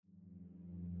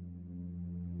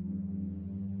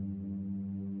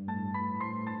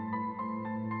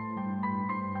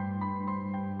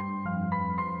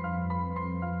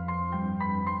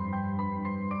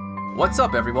What's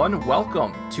up, everyone?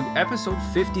 Welcome to episode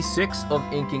 56 of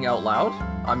Inking Out Loud.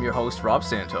 I'm your host, Rob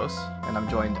Santos, and I'm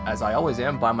joined, as I always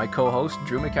am, by my co-host,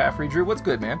 Drew McCaffrey. Drew, what's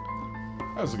good, man?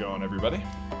 How's it going, everybody?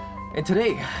 And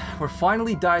today, we're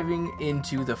finally diving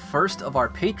into the first of our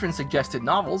patron-suggested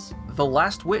novels, The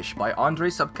Last Wish by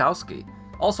Andrzej Sapkowski,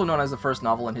 also known as the first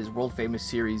novel in his world-famous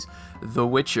series, The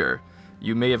Witcher.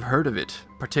 You may have heard of it,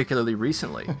 particularly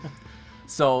recently.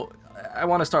 So, I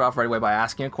want to start off right away by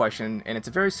asking a question, and it's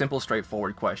a very simple,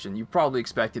 straightforward question. You probably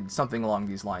expected something along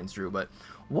these lines, Drew, but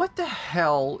what the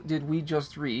hell did we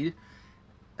just read?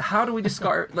 How do we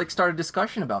start a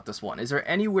discussion about this one? Is there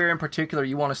anywhere in particular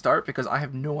you want to start? Because I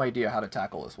have no idea how to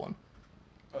tackle this one.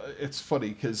 It's funny,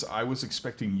 because I was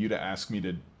expecting you to ask me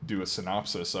to do a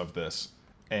synopsis of this,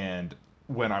 and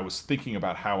when I was thinking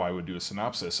about how I would do a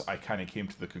synopsis, I kind of came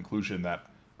to the conclusion that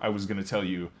I was going to tell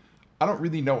you, I don't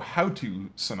really know how to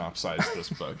synopsize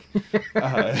this book.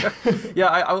 Yeah,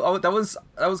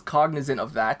 I was cognizant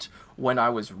of that when I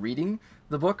was reading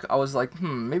the book. I was like,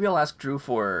 maybe I'll ask Drew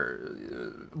for...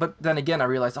 But then again, I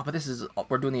realized,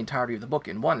 we're doing the entirety of the book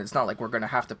in one. It's not like we're going to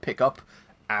have to pick up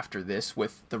after this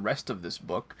with the rest of this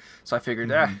book. So I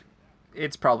figured,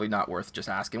 it's probably not worth just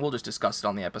asking. We'll just discuss it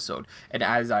on the episode. And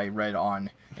as I read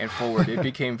on and forward, it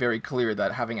became very clear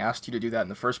that having asked you to do that in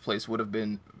the first place would have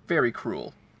been very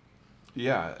cruel.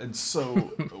 Yeah, and so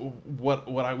what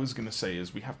I was going to say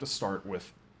is we have to start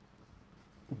with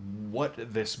what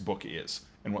this book is.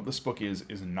 And what this book is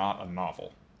not a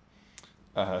novel.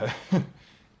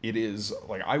 It is,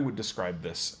 like, I would describe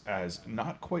this as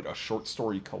not quite a short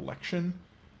story collection,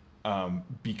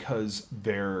 because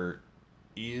there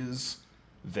is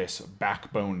this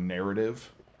backbone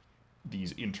narrative,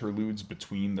 these interludes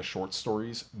between the short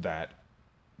stories that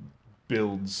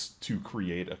builds to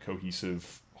create a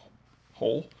cohesive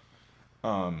whole.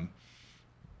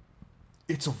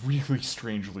 It's a really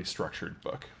strangely structured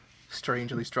book.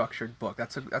 Strangely structured book.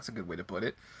 That's a good way to put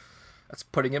it. That's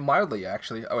putting it mildly,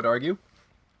 actually, I would argue.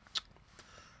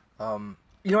 You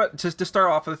know what? To start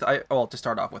off with,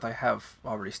 I have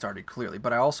already started clearly,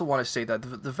 but I also want to say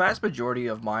that the vast majority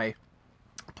of my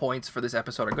points for this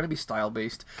episode are going to be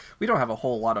style-based. We don't have a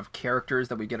whole lot of characters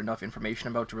that we get enough information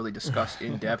about to really discuss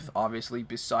in depth, obviously,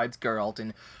 besides Geralt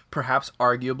and perhaps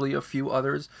arguably a few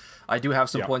others. I do have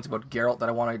some points about Geralt that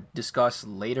I want to discuss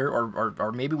later,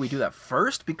 or maybe we do that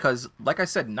first, because, like I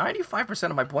said, 95%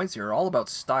 of my points here are all about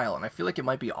style, and I feel like it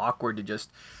might be awkward to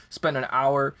just spend an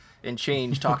hour and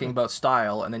change talking about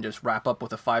style and then just wrap up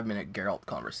with a 5-minute Geralt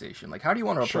conversation. Like, how do you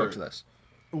want to approach this?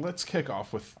 Let's kick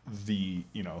off with the,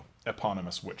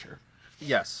 eponymous Witcher.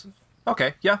 Yes.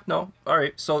 Okay, yeah, no,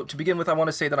 alright. So, to begin with, I want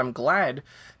to say that I'm glad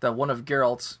that one of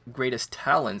Geralt's greatest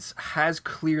talents has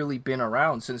clearly been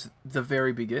around since the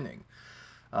very beginning.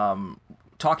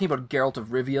 Talking about Geralt of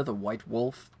Rivia, the White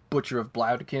Wolf, Butcher of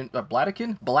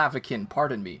Blaviken,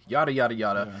 pardon me, yada yada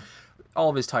yada. Yeah. All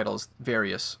of his titles,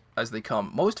 various as they come.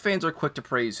 Most fans are quick to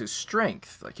praise his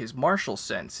strength, like his martial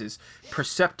sense, his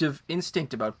perceptive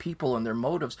instinct about people and their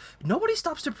motives. Nobody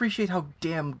stops to appreciate how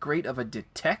damn great of a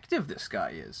detective this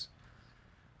guy is.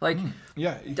 Like,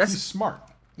 yeah, he's smart.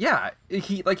 Yeah,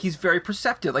 he's very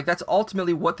perceptive. Like, that's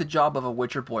ultimately what the job of a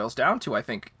Witcher boils down to, I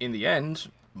think, in the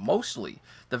end, mostly.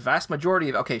 The vast majority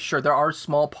of... Okay, sure, there are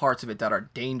small parts of it that are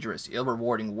dangerous,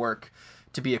 ill-rewarding work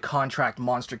to be a contract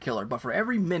monster killer, but for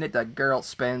every minute that Geralt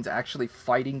spends actually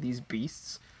fighting these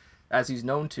beasts, as he's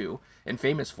known to and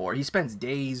famous for, he spends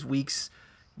days, weeks,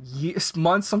 years,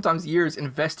 months, sometimes years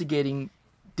investigating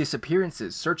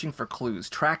disappearances, searching for clues,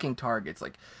 tracking targets.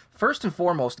 Like, first and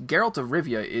foremost, Geralt of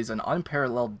Rivia is an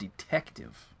unparalleled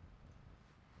detective.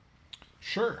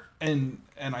 Sure, and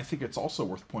I think it's also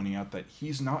worth pointing out that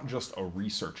he's not just a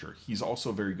researcher, he's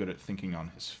also very good at thinking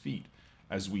on his feet.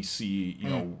 As we see,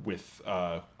 with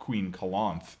Queen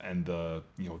Calanthe and the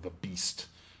beast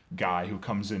guy who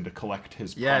comes in to collect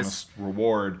his promised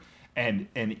reward, and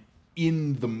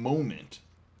in the moment,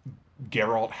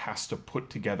 Geralt has to put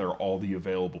together all the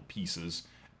available pieces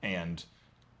and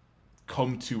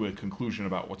come to a conclusion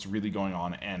about what's really going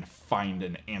on and find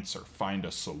an answer, find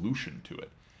a solution to it.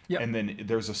 Yep. And then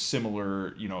there's a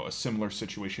similar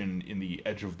situation in the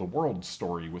Edge of the World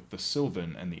story with the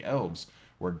Sylvan and the Elves,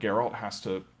 where Geralt has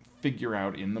to figure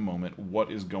out in the moment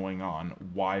what is going on,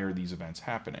 why are these events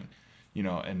happening,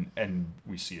 and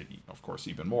we see it, of course,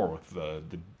 even more with the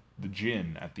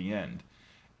Djinn at the end,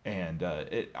 and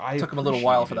it took him a little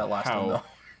while for that last one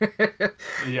though.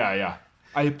 yeah,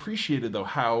 I appreciated though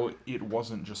how it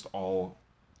wasn't just all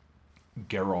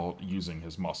Geralt using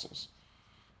his muscles.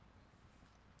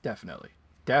 Definitely.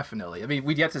 I mean,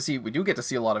 we do get to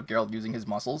see a lot of Geralt using his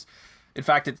muscles. In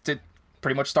fact,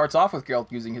 pretty much starts off with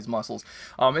Geralt using his muscles.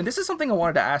 And this is something I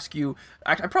wanted to ask you.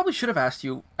 I probably should have asked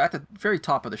you at the very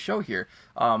top of the show here.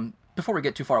 Before we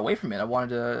get too far away from it, I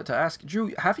wanted to ask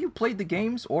Drew: have you played the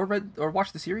games or read or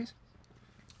watched the series?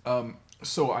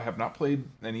 So I have not played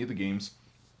any of the games.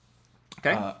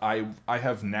 Okay. I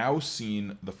have now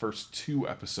seen the first 2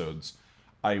 episodes.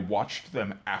 I watched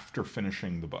them after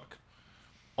finishing the book.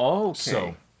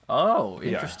 Okay. So,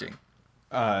 interesting.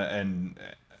 And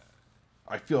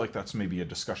I feel like that's maybe a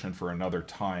discussion for another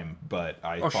time, but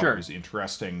I thought sure. it was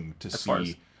interesting to As far as-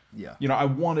 see. yeah. You know, I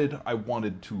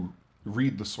wanted to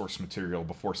read the source material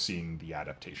before seeing the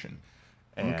adaptation,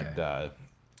 and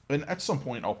and at some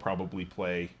point I'll probably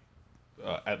play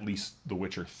at least The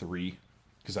Witcher 3,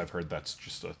 because I've heard that's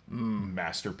just a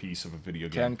masterpiece of a video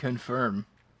game. Can confirm.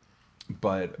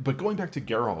 But going back to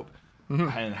Geralt,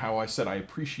 and how I said I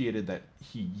appreciated that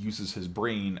he uses his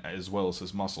brain as well as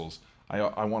his muscles,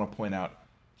 I want to point out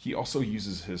he also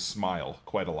uses his smile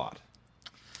quite a lot.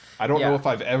 I don't know if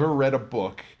I've ever read a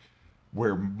book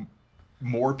where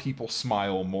more people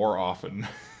smile more often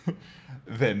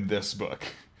than this book.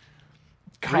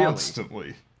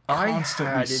 Constantly.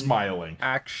 Constantly smiling.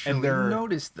 Actually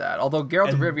noticed that. Although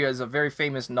Geralt of Rivia is a very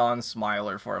famous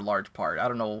non-smiler for a large part. I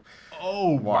don't know.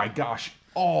 Oh my gosh.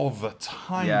 All the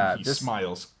time he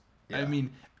smiles. Yeah. I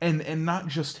mean, and not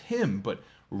just him, but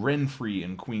Renfri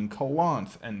and Queen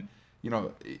Calanthe, and you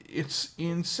know, it's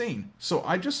insane. So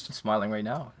I'm smiling right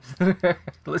now.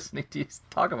 Listening to you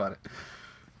talk about it.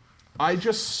 I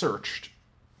just searched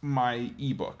my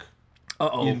ebook.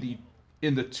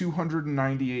 In the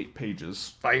 298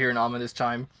 pages. I hear an ominous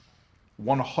chime.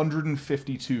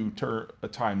 152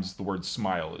 times the word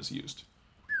smile is used.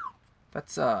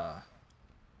 That's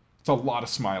It's a lot of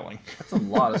smiling. That's a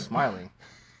lot of smiling.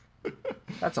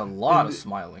 That's a lot of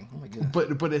smiling. Oh my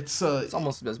goodness. But it's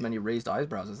almost as many raised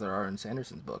eyebrows as there are in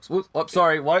Sanderson's books. Oh,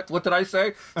 sorry, what did I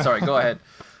say? Sorry, go ahead.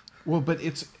 Well, but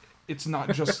it's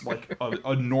not just like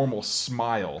a normal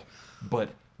smile, but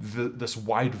this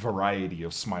wide variety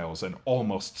of smiles and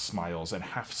almost smiles and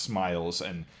half smiles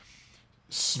and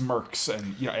smirks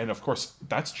and and of course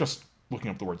that's just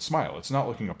looking up the word smile. It's not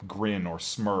looking up grin or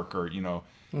smirk or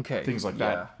things like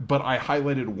that. But I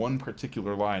highlighted one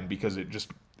particular line because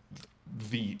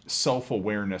the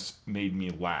self-awareness made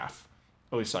me laugh.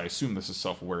 At least I assume this is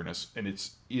self-awareness, and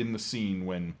it's in the scene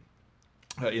when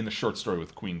in the short story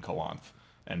with Queen Calanthe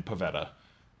and Pavetta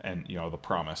and the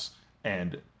promise,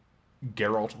 and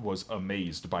Geralt was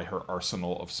amazed by her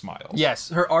arsenal of smiles. Yes,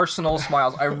 her arsenal of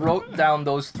smiles. I wrote down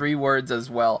those 3 words as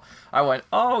well. I went,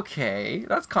 okay,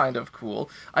 that's kind of cool.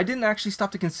 I didn't actually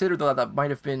stop to consider, though, that might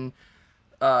have been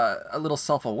a little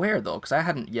self-aware, though, because I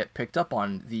hadn't yet picked up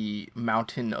on the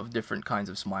mountain of different kinds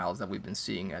of smiles that we've been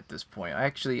seeing at this point.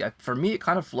 For me, it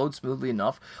kind of flowed smoothly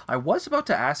enough. I was about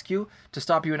to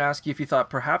stop you and ask you if you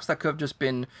thought perhaps that could have just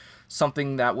been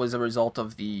something that was a result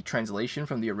of the translation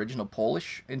from the original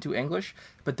Polish into English,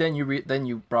 but then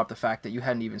you brought up the fact that you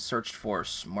hadn't even searched for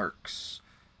smirks,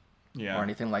 or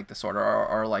anything like the sort,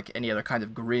 or like any other kind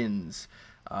of grins.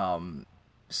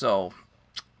 So,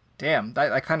 damn,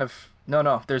 I kind of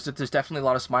no. There's definitely a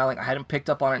lot of smiling. I hadn't picked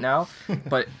up on it now,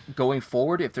 but going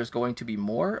forward, if there's going to be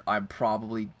more, I'm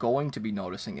probably going to be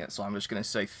noticing it. So I'm just gonna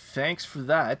say thanks for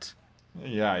that.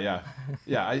 Yeah.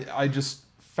 I just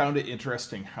found it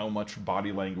interesting how much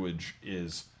body language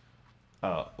is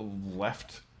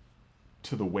left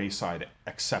to the wayside,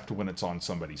 except when it's on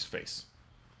somebody's face.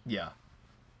 Yeah.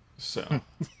 So.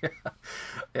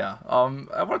 Yeah.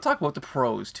 I want to talk about the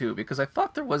pros too, because I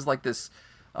thought there was like this.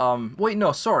 Wait,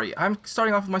 no, sorry. I'm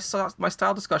starting off with my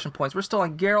style discussion points. We're still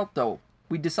on Geralt, though.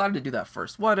 We decided to do that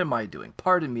first. What am I doing?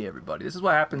 Pardon me, everybody. This is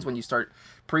what happens when you start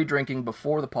pre-drinking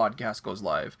before the podcast goes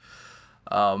live.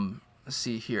 Let's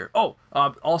see here.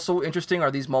 Also interesting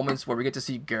are these moments where we get to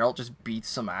see Geralt just beat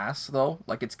some ass, though.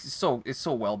 Like, it's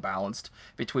so well balanced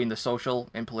between the social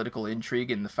and political intrigue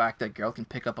and the fact that Geralt can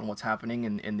pick up on what's happening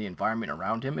in the environment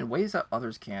around him in ways that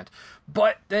others can't.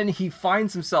 But then he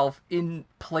finds himself in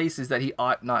places that he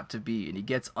ought not to be, and he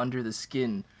gets under the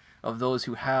skin of those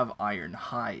who have iron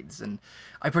hides. And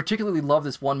I particularly love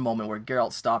this one moment where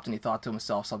Geralt stopped and he thought to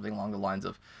himself something along the lines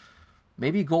of,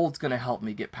 maybe gold's gonna help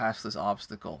me get past this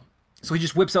obstacle. So he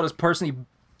just whips out his purse and he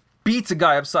beats a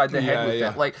guy upside the head with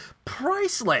it. Like,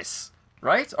 priceless,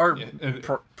 right? Or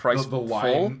price the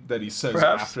line that he says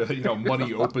perhaps? After,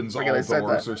 money opens all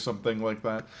doors or something like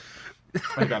that.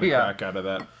 I got a crack out of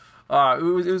that.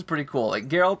 It was pretty cool. Like,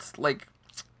 Geralt, like,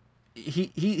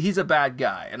 he's a bad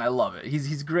guy, and I love it.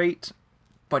 He's great,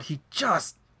 but he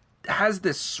just has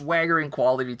this swaggering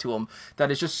quality to him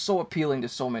that is just so appealing to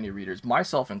so many readers,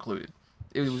 myself included.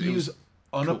 It was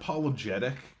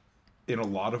unapologetic in a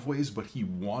lot of ways, but he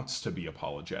wants to be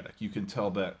apologetic. You can tell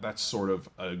that that's sort of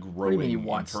a What do you mean he growing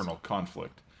wants? internal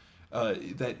conflict.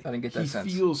 That I didn't get that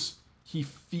sense. he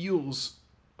feels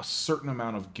a certain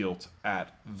amount of guilt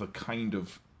at the kind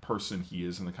of person he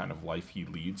is and the kind of life he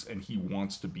leads, and he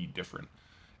wants to be different.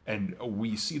 And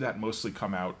we see that mostly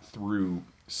come out through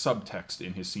subtext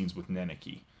in his scenes with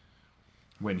Neneki,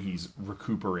 when he's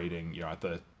recuperating, at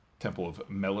the Temple of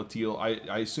Melatiel.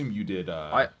 I assume you did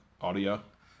audio.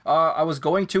 I was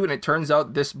going to, and it turns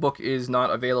out this book is not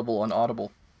available on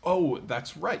Audible. Oh,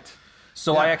 that's right.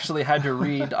 So Yeah. I actually had to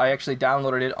read. I actually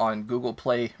downloaded it on Google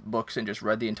Play Books and just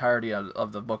read the entirety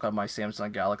of the book on my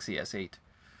Samsung Galaxy S8.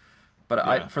 But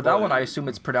Yeah. for that Well, one, I assume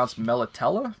it's pronounced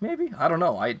Melatella, maybe? I don't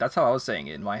know. That's how I was saying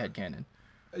it in my headcanon.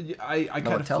 I kind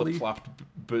of Melatelli?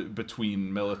 flip-flopped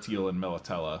between Melatiel and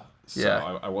Melatella, so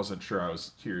Yeah. I wasn't sure. I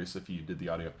was curious if you did the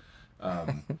audio.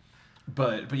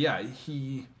 But yeah,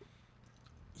 he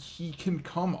can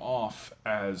come off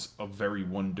as a very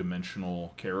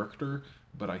one-dimensional character,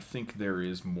 but I think there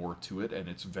is more to it, and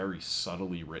it's very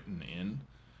subtly written in,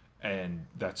 and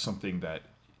that's something that,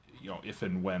 if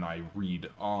and when I read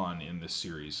on in this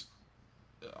series,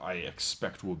 I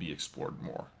expect will be explored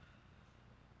more.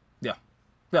 Yeah.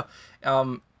 Yeah.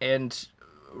 And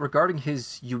regarding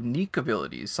his unique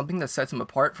abilities, something that sets him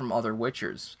apart from other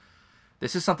Witchers,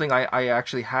 this is something I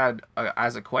actually had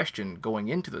as a question going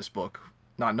into this book,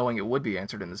 not knowing it would be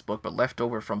answered in this book, but left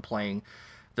over from playing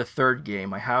the third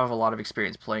game. I have a lot of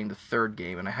experience playing the third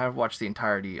game, and I have watched the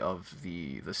entirety of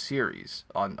the series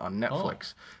on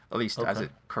Netflix, at least as okay.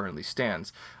 it currently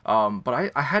stands.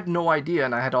 But I had no idea,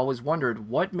 and I had always wondered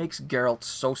what makes Geralt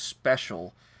so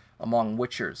special among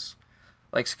Witchers.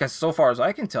 Like, because so far as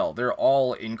I can tell, they're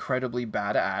all incredibly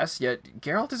badass, yet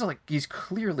Geralt is he's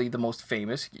clearly the most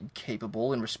famous,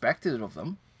 capable, and respected of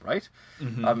them, right?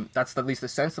 That's at least the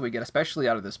sense that we get, especially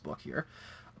out of this book here.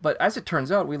 But as it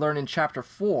turns out, we learn in Chapter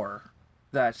 4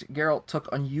 that Geralt took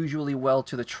unusually well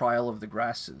to the trial of the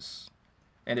grasses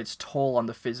and its toll on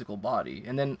the physical body.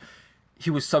 And then he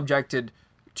was subjected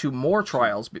to more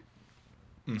trials.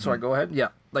 Sorry, go ahead. Yeah,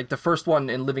 like the first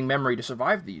one in living memory to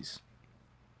survive these.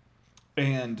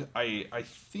 And I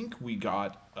think we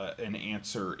got an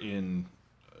answer in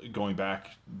going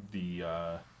back the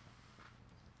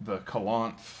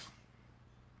Kalanth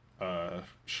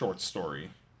short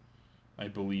story. I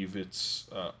believe it's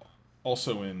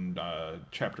also in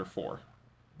chapter 4,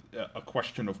 A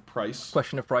Question of Price.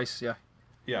 Question of price, yeah.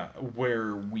 Yeah,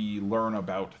 where we learn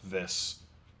about this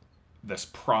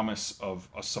promise of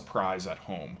a surprise at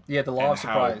home. Yeah, the law of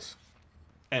surprise.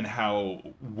 And how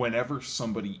whenever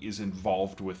somebody is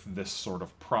involved with this sort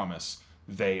of promise,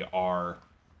 they are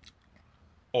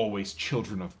always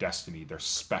children of destiny. They're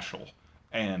special.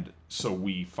 And so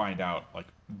we find out, like,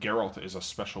 Geralt is a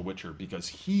special Witcher because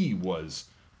he was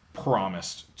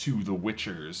promised to the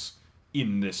Witchers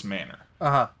in this manner.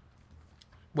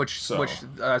 Which,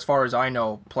 as far as I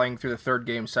know, playing through the third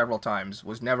game several times,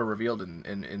 was never revealed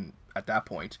in at that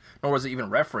point, nor was it even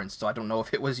referenced. So I don't know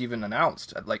if it was even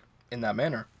announced in that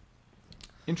manner.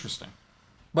 Interesting.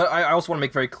 But I also want to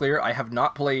make very clear, I have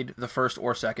not played the first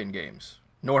or second games,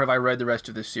 nor have I read the rest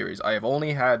of this series. I have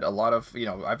only had a lot of,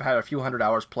 I've had a few hundred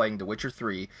hours playing The Witcher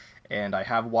 3, and I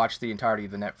have watched the entirety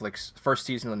of the first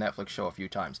season of the Netflix show a few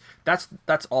times. That's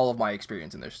all of my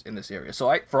experience in this area.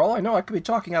 So for all I know, I could be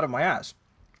talking out of my ass.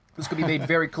 This could be made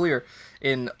very clear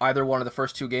in either one of the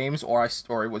first two games, or it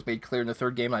was made clear in the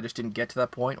third game, and I just didn't get to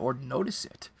that point or notice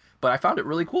it. But I found it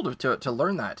really cool to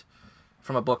learn that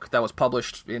from a book that was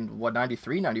published in,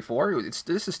 93, 94?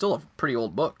 This is still a pretty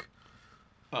old book.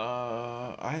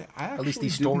 I actually At least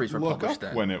these stories were look published up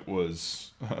then. when it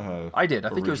was. I did. I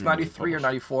think it was originally 93 or published.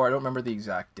 94. I don't remember the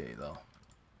exact day, though.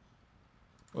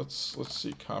 Let's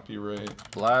see.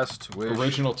 Copyright. Last Wish.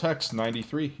 Original text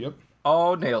 93. Yep.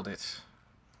 Oh, nailed it.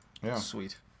 Yeah.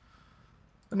 Sweet.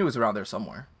 I knew it was around there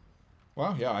somewhere.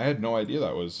 Wow. Yeah, I had no idea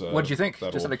that was. What did you think?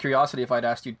 Just out of curiosity, if I'd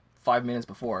asked you 5 minutes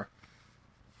before.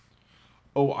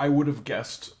 Oh, I would have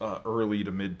guessed early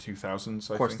to mid 2000s.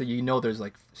 Of course, there's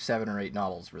like 7 or 8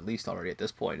 novels released already at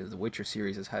this point, as the Witcher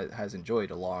series has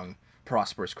enjoyed a long,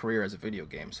 prosperous career as a video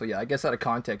game. So yeah, I guess out of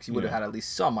context, you would have had at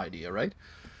least some idea, right?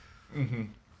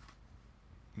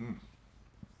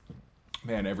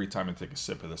 Man, every time I take a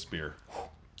sip of this beer.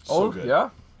 So good. Yeah?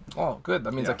 Oh, good.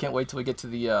 That means I Yeah. can't wait till we get to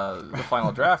the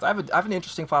final draft. I have an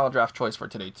interesting final draft choice for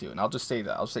today, too, and I'll just say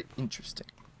that. I'll say interesting.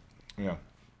 Yeah.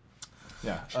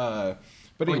 Yeah.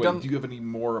 But anyway, do you have any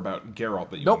more about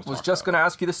Geralt that you want Nope, to was talk just about? going to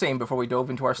ask you the same before we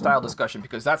dove into our style discussion,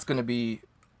 because that's going to be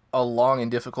a long and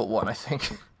difficult one, I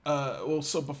think. Well,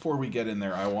 so before we get in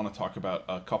there, I want to talk about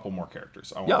a couple more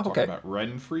characters. I want Yeah, to talk okay. about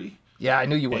Renfri. Yeah, I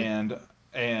knew you would.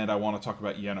 And I want to talk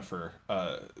about Yennefer.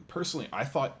 Personally, I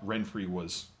thought Renfri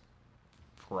was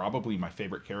probably my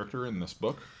favorite character in this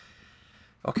book.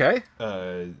 Okay.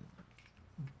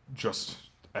 Just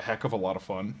a heck of a lot of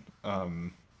fun.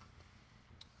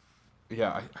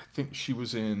 Yeah, I think she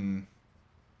was in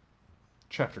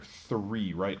chapter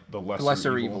 3, right? The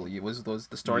Lesser Evil. It was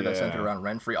the story that centered around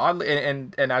Renfri. Oddly,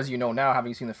 and as you know now,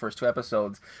 having seen the first 2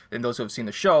 episodes, and those who have seen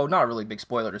the show, not a really big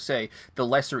spoiler to say, the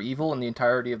Lesser Evil and the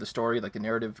entirety of the story, like the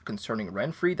narrative concerning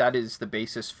Renfri, that is the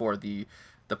basis for the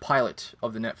pilot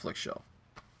of the Netflix show.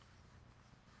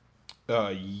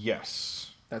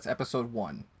 Yes. That's episode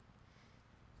 1.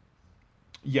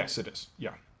 Yes, it is.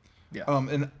 Yeah. Yeah.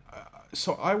 And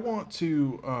so I want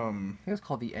to. I think it's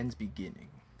called The End's Beginning.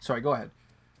 Sorry, go ahead.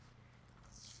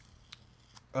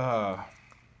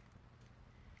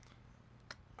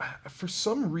 For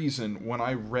some reason, when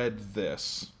I read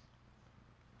this,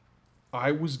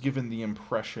 I was given the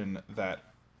impression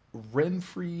that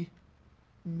Renfri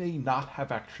may not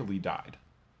have actually died.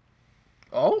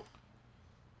 Oh?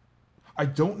 I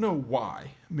don't know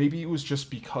why. Maybe it was just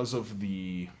because of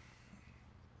the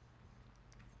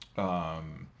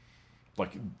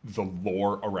like the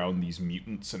lore around these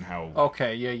mutants and how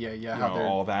okay, yeah, how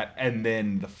all that, and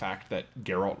then the fact that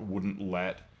Geralt wouldn't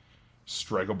let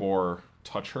Stregobor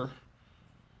touch her.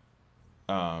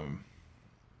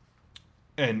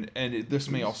 This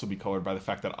may also be colored by the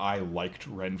fact that I liked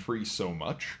Renfri so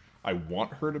much. I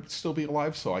want her to still be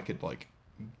alive so I could like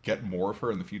get more of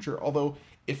her in the future. Although,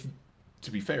 if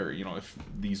to be fair, if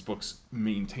these books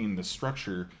maintain the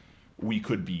structure, we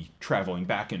could be traveling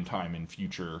back in time in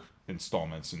future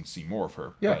installments and see more of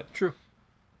her. Yeah, true.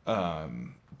 But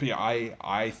yeah,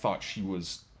 I thought she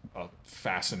was a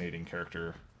fascinating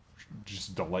character,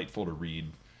 just delightful to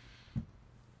read,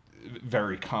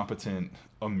 very competent,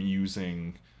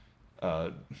 amusing,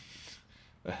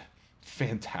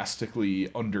 fantastically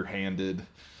underhanded,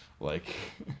 like.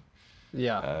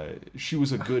 Yeah. She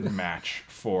was a good match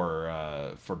for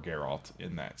Geralt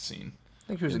in that scene. I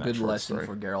think it was a good lesson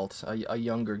for Geralt, a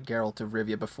younger Geralt of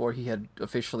Rivia before he had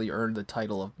officially earned the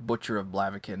title of Butcher of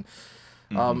Blaviken.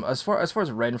 Mm-hmm. As far as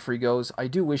Renfri goes, I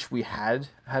do wish we had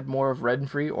more of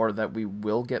Renfri, or that we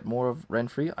will get more of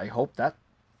Renfri. I hope that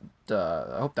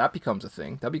becomes a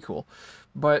thing. That'd be cool.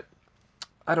 But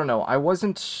I don't know. I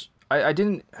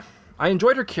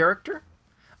enjoyed her character.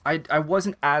 I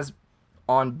wasn't as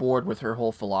on board with her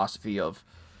whole philosophy of,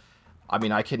 I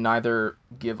mean, I can neither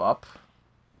give up,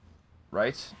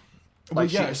 right? Well,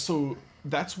 yeah, so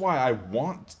that's why I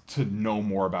want to know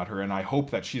more about her, and I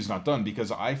hope that she's not done,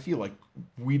 because I feel like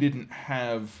we didn't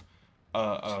have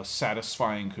a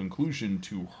satisfying conclusion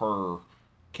to her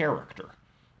character.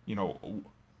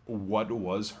 What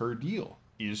was her deal?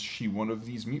 Is she one of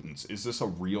these mutants? Is this a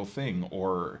real thing,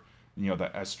 or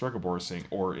that as Stregobor is saying,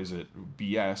 or is it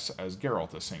BS as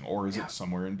Geralt is saying, or is it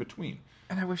somewhere in between?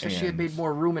 And I wish that she had made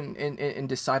more room in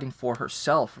deciding for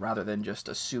herself, rather than just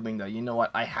assuming that, you know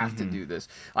what, I have to do this.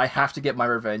 I have to get my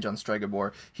revenge on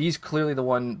Stregobor. He's clearly the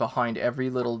one behind every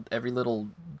little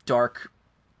dark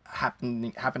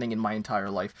happening in my entire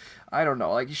life. I don't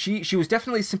know. Like, she was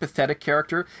definitely a sympathetic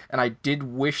character, and I did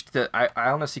wish that I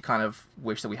honestly kind of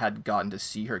wish that we had gotten to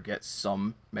see her get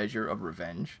some measure of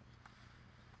revenge.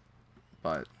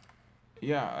 But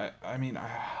yeah, I mean,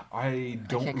 I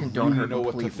don't really know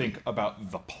what to think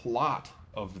about the plot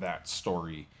of that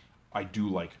story. I do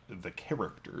like the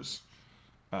characters,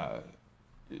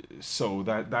 so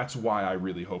that's why I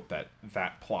really hope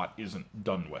that plot isn't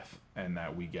done with, and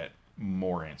that we get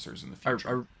more answers in the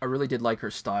future. I really did like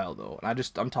her style, though, and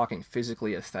I'm talking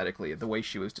physically, aesthetically, the way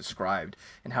she was described,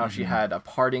 and how she had a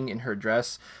parting in her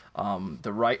dress.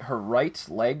 Her right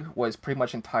leg was pretty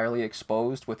much entirely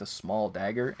exposed with a small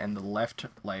dagger, and the left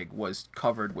leg was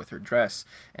covered with her dress,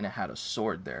 and it had a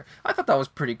sword there. I thought that was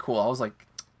pretty cool. I was like,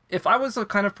 if I was the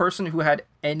kind of person who had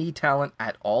any talent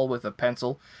at all with a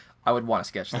pencil, I would want to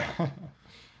sketch that.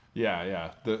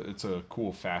 Yeah. It's a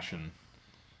cool fashion.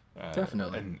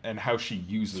 Definitely. And how she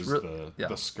uses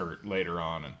the skirt later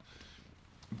on.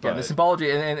 But the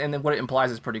symbology and then what it implies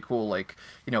is pretty cool. Like,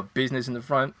 business in the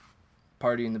front,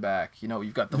 party in the back.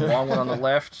 You've got the long one on the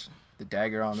left, the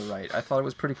dagger on the right. I thought it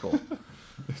was pretty cool.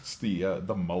 It's the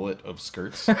mullet of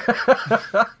skirts.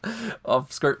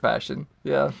 Of skirt fashion,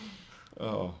 yeah.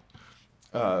 Oh.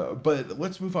 But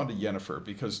let's move on to Yennefer,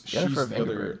 because she's the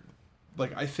other...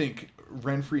 Like, I think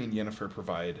Renfri and Yennefer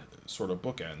provide sort of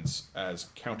bookends as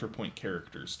counterpoint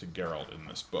characters to Geralt in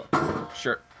this book.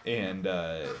 Sure. And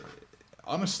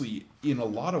honestly, in a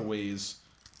lot of ways,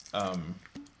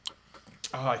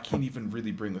 I can't even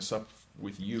really bring this up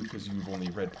with you because you've only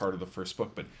read part of the first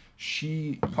book, but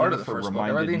Part of the first book. I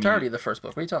read the entirety of the first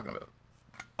book. What are you talking about?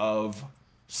 Of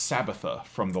Sabitha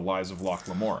from The Lies of Locke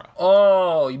Lamora.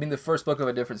 Oh, you mean the first book of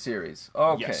a different series?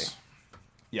 Okay. Yes.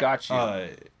 Yeah. Got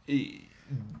you.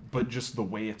 But just the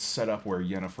way it's set up, where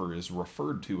Yennefer is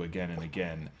referred to again and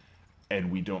again, and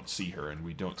we don't see her, and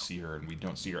we don't see her, and we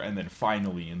don't see her, and then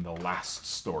finally in the last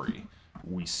story,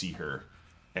 we see her,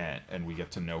 and we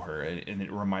get to know her, and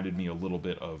it reminded me a little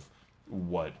bit of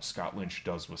what Scott Lynch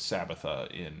does with Sabitha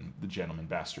in the Gentleman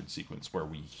Bastard sequence, where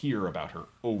we hear about her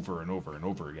over and over and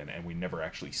over again, and we never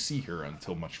actually see her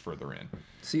until much further in.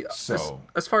 See,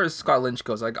 as far as Scott Lynch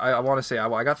goes, I want to say I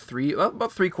got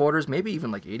about 3/4, maybe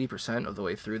even like 80% of the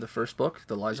way through the first book,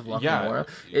 The Lies of Locke Lamora.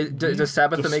 Does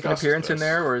Sabitha make an appearance in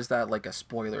there, or is that like a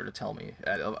spoiler to tell me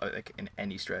like in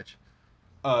any stretch?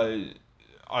 I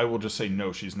will just say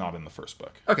no, she's not in the first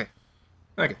book. Okay.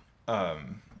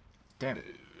 Damn it.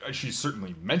 She's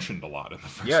certainly mentioned a lot in the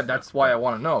first book. Yeah, that's why I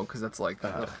want to know, because that's like...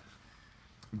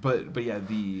 But yeah,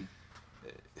 the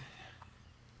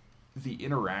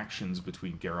interactions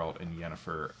between Geralt and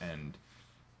Yennefer, and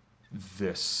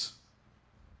this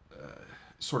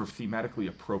sort of thematically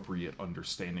appropriate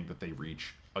understanding that they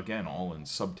reach, again, all in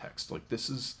subtext. Like, this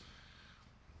is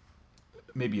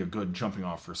maybe a good jumping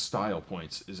off for style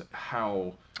points, is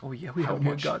how... Oh yeah, we how haven't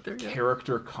much got there yet.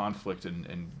 Character conflict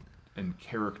and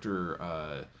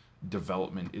character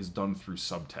development is done through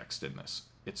subtext in this.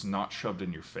 It's not shoved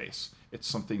in your face. It's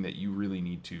something that you really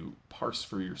need to parse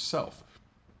for yourself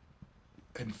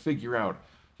and figure out,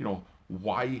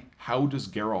 how does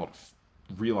Geralt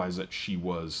realize that she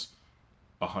was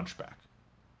a hunchback?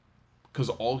 Because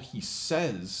all he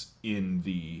says in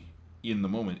the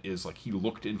moment is, like, he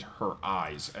looked into her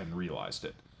eyes and realized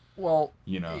it. Well,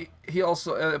 he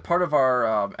also part of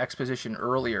our exposition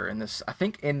earlier in this, I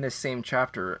think in this same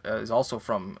chapter, is also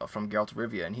from Geralt of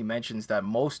Rivia, and he mentions that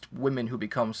most women who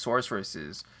become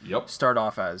sorceresses start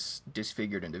off as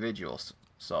disfigured individuals.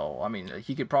 So I mean,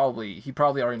 he probably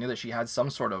already knew that she had some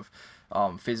sort of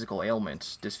physical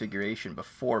ailment, disfiguration,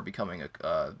 before becoming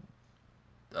a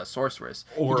sorceress.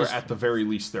 Or at the very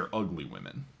least, they're ugly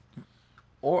women.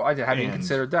 Or I hadn't even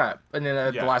considered that. And then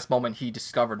at the last moment, he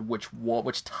discovered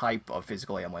which type of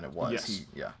physical ailment it was.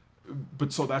 Yes.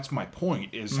 But so that's my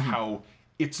point, is how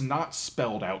it's not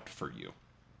spelled out for you.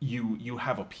 You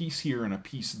have a piece here and a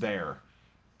piece there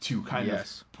to kind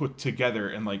of put together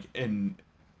and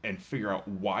figure out,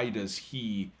 why does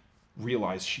he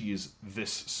realize she is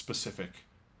this specific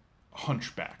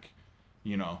hunchback,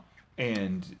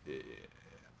 And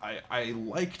I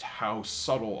liked how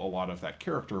subtle a lot of that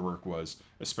character work was,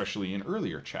 especially in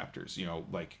earlier chapters,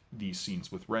 like these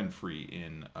scenes with Renfri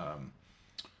in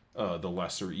The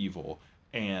Lesser Evil,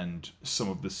 and some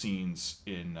of the scenes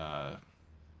in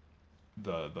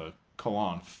the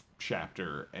Kalanth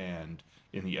chapter and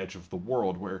in The Edge of the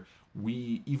World, where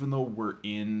even though we're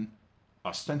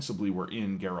ostensibly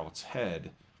in Geralt's head,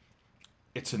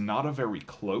 it's not a very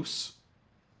close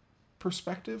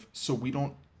perspective, so we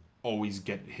don't always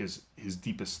get his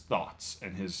deepest thoughts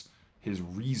and his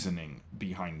reasoning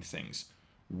behind things.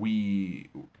 We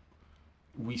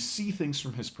see things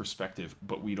from his perspective,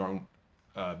 but we don't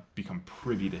become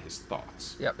privy to his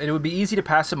thoughts. Yeah, and it would be easy to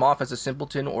pass him off as a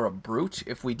simpleton or a brute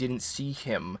if we didn't see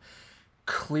him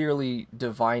clearly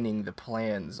divining the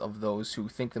plans of those who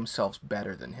think themselves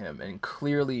better than him, and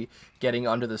clearly getting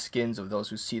under the skins of those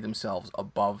who see themselves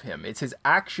above him. It's his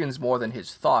actions more than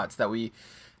his thoughts that we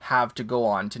have to go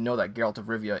on to know that Geralt of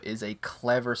Rivia is a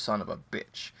clever son of a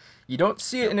bitch. You don't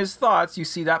see it in his thoughts, you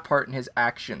see that part in his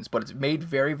actions, but it's made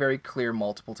very, very clear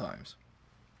multiple times.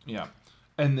 Yeah.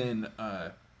 And then,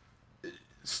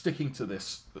 sticking to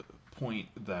this point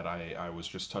that I was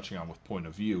just touching on with point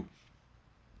of view,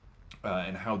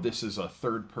 and how this is a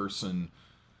third person,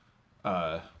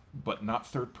 but not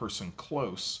third person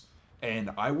close.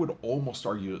 And I would almost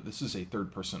argue that this is a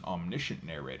third person omniscient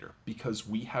narrator, because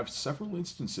we have several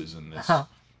instances in this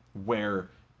where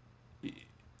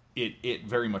it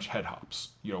very much head hops,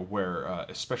 where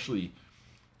especially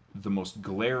the most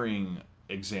glaring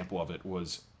example of it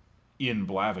was in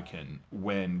Blaviken,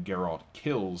 when Geralt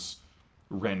kills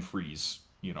Renfri's,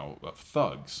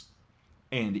 thugs.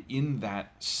 And in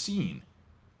that scene,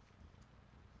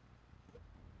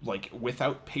 like,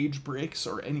 without page breaks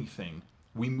or anything,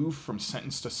 we move from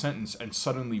sentence to sentence, and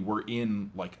suddenly we're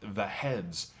in, like, the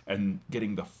heads and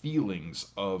getting the feelings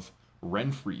of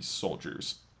Renfri's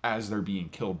soldiers as they're being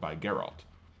killed by Geralt.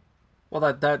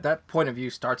 Well, that point of view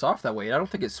starts off that way. I don't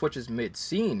think it switches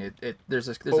mid-scene. There's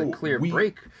a clear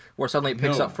break where suddenly it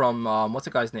picks up from, what's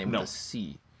the guy's name with a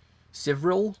C?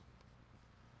 Sivril?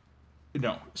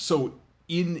 No. So,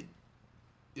 in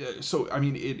So I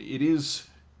mean, it is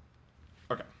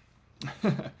okay.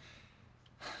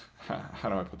 How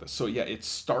do I put this? So yeah, it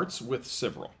starts with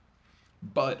Sivril,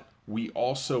 but we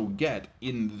also get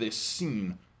in this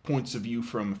scene points of view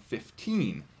from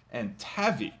 15 and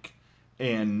Tavik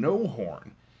and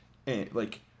Nohorn, and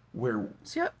like where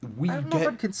See, I we don't know if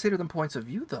get. I'd consider them points of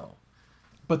view, though.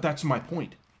 But that's my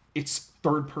point. It's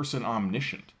third person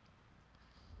omniscient.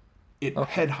 It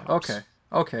head hops.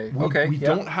 Okay. We Yeah.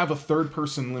 don't have a third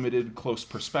person limited close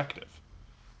perspective.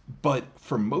 But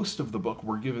for most of the book,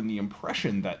 we're given the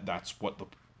impression that that's what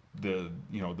the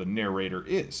narrator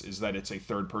is that it's a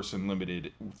third person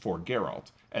limited for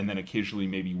Geralt, and then occasionally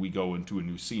maybe we go into a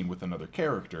new scene with another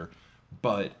character.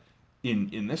 But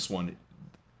in this one,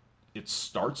 it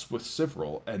starts with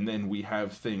Sivril, and then we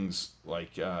have things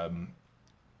like where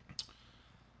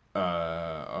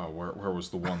was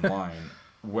the one line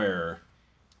where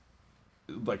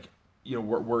like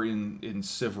we're in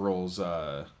Sivril's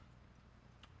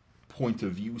point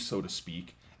of view, so to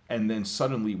speak, and then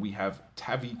suddenly we have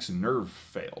Tavik's nerve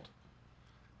failed,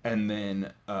 and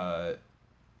then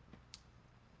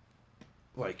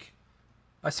like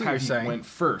I see what you're Tavik saying. went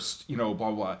first, blah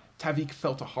blah. Tavik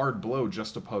felt a hard blow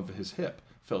just above his hip,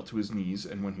 fell to his knees,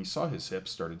 and when he saw his hip,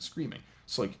 started screaming.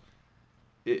 It's like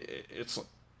it's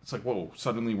like whoa!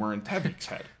 Suddenly we're in Tavik's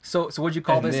head. So would you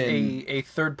call And this then- a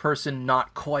third person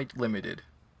not quite limited?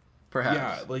 Perhaps.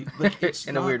 Yeah, like it's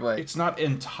In not, a weird way. It's not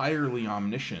entirely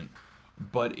omniscient,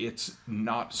 but it's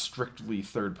not strictly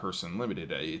third person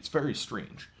limited. It's very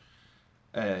strange.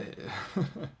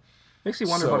 Makes me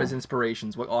wonder about So- his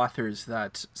inspirations, what authors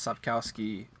that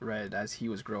Sapkowski read as he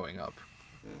was growing up.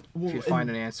 If you find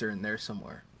an answer in there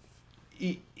somewhere.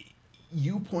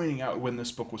 You pointing out when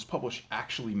this book was published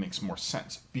actually makes more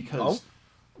sense, because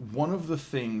one of the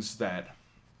things that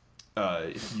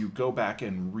if you go back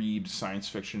and read science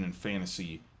fiction and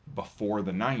fantasy before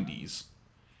the 90s,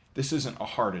 this isn't a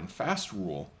hard and fast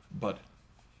rule, but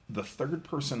the third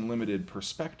person limited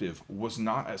perspective was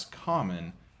not as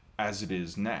common as it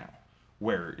is now,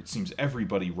 where it seems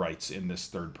everybody writes in this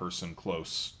third person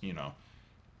close,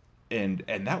 and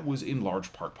that was in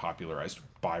large part popularized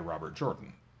by Robert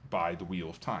Jordan, by The Wheel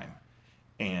of Time.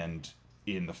 And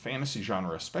in the fantasy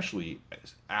genre, especially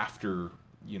after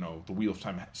The Wheel of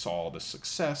Time saw all this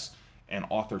success and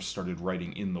authors started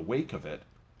writing in the wake of it,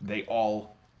 they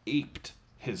all aped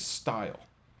his style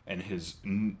and his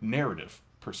narrative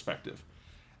perspective.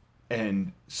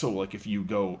 And so, like, if you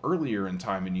go earlier in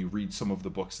time and you read some of the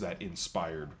books that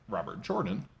inspired Robert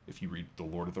Jordan, if you read The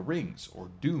Lord of the Rings or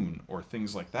Dune or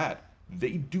things like that,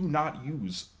 they do not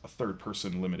use a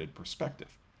third-person limited perspective.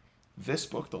 This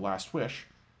book, The Last Wish,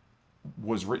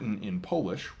 was written in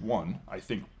Polish, I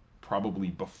think probably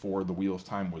before The Wheel of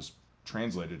Time was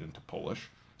translated into Polish,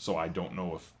 so I don't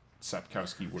know if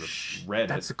Sapkowski would have read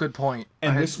That's it. a good point.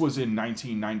 And this was in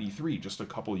 1993, just a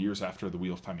couple years after The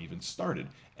Wheel of Time even started.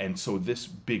 And so this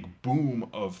big boom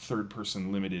of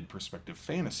third-person limited perspective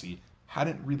fantasy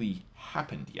hadn't really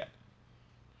happened yet.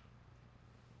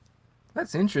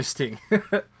 That's interesting.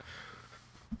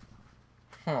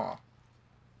 Huh.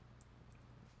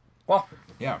 Well,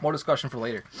 Yeah. more discussion for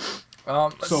later.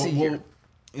 Let's So, see here.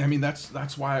 I mean,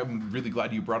 that's why I'm really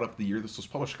glad you brought up the year this was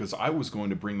published, because I was going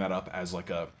to bring that up as like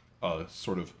a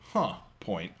sort of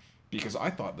point, because I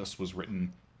thought this was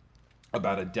written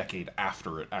about a decade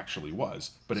after it actually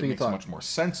was, but So it you makes thought- much more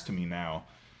sense to me now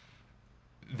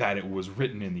that it was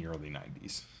written in the early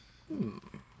 90s.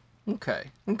 Okay.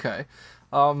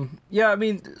 Yeah, I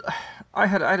mean,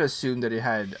 I'd assumed that it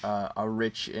had a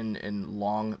rich and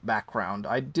long background.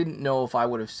 I didn't know if I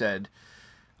would have said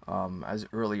as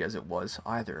early as it was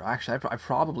either. Actually, I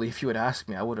probably, if you had asked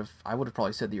me, I would have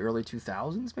probably said the early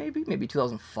 2000s, maybe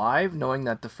 2005, knowing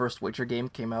that the first Witcher game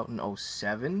came out in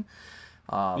 2007.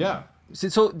 Yeah.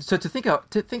 So to think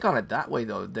on it that way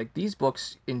though, like these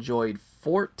books enjoyed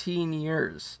 14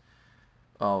 years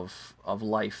of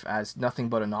life as nothing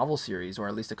but a novel series, or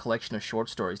at least a collection of short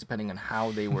stories, depending on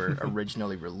how they were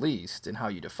originally released and how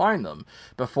you define them,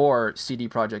 before CD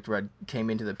Projekt Red came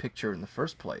into the picture in the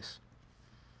first place.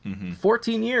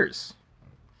 14 years.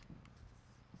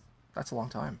 That's a long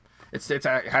time. It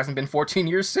hasn't been 14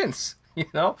 years since,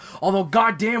 Although,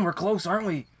 goddamn, we're close, aren't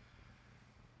we?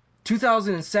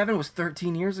 2007 was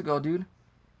 13 years ago, dude.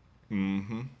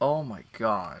 Mm-hmm. Oh my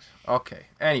god. Okay.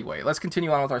 Anyway, let's continue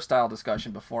on with our style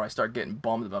discussion before I start getting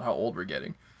bummed about how old we're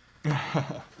getting.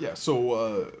 Yeah,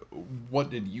 so what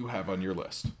did you have on your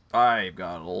list? I've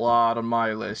got a lot on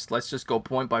my list. Let's just go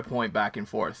point by point back and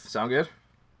forth. Sound good?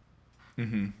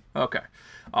 Mm-hmm. Okay.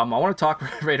 I want to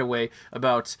talk right away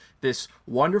about this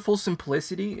wonderful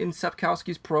simplicity in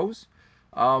Sapkowski's prose.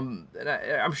 And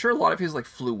I'm sure a lot of his like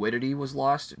fluidity was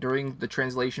lost during the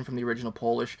translation from the original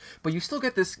Polish, but you still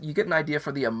get this. You get an idea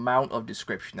for the amount of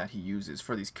description that he uses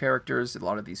for these characters, a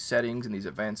lot of these settings and these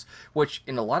events, which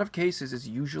in a lot of cases is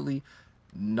usually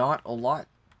not a lot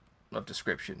of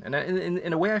description. And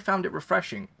in a way, I found it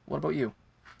refreshing. What about you?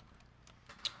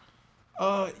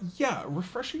 Yeah,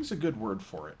 refreshing is a good word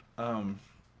for it.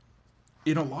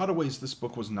 In a lot of ways, this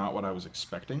book was not what I was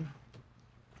expecting.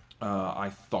 I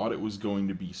thought it was going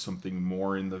to be something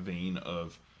more in the vein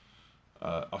of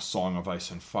A Song of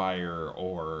Ice and Fire,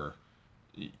 or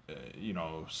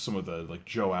some of the like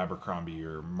Joe Abercrombie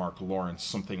or Mark Lawrence,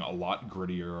 something a lot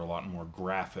grittier, a lot more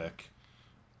graphic,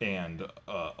 and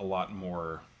a lot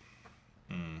more.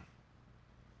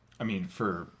 I mean,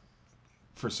 for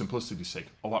simplicity's sake,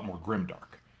 a lot more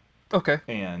grimdark. Okay.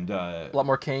 And a lot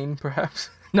more Kane,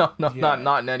 perhaps. No, yeah.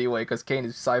 not in any way, because Kane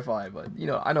is sci-fi. But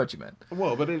I know what you meant.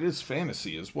 Well, but it is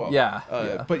fantasy as well. Yeah.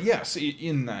 Yeah. But yes,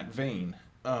 in that vein,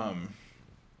 and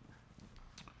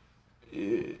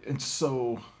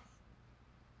so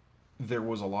there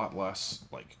was a lot less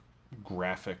like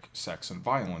graphic sex and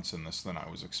violence in this than I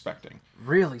was expecting.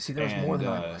 Really? See, there was more than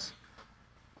I was.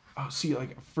 See,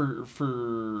 like for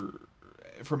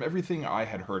from everything I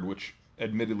had heard, which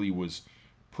admittedly was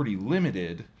pretty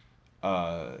limited,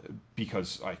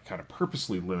 because I kind of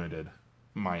purposely limited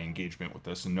my engagement with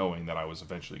this, knowing that I was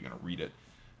eventually going to read it.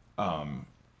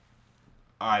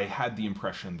 I had the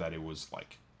impression that it was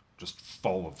like just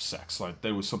full of sex. Like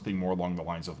there was something more along the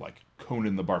lines of like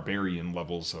Conan the Barbarian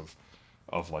levels of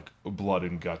like blood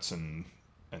and guts and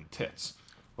tits.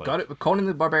 Like, Got it. Conan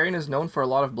the Barbarian is known for a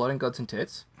lot of blood and guts and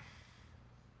tits.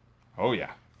 Oh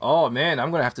yeah. Oh man, I'm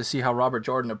gonna have to see how Robert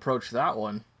Jordan approached that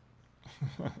one.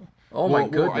 Oh my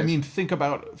goodness. Well, I mean, think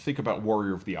about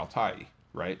Warrior of the Altai,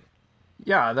 right?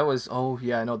 Yeah, that was. Oh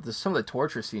yeah, no. Some of the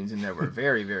torture scenes in there were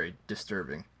very, very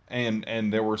disturbing.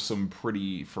 And there were some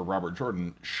pretty, for Robert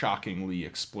Jordan, shockingly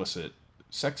explicit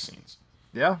sex scenes.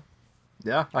 Yeah,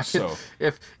 yeah.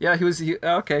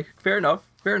 Okay, fair enough.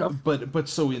 But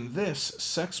so in this,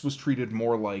 sex was treated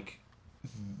more like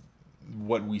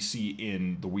what we see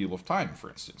in The Wheel of Time, for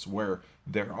instance, where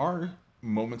there are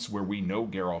moments where we know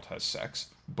Geralt has sex,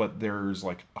 but there's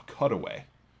like a cutaway,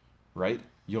 right?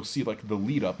 You'll see like the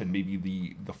lead up and maybe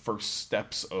the first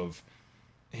steps of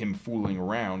him fooling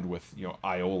around with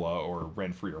Iola or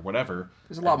Renfrey or whatever.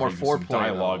 There's a lot more foreplay,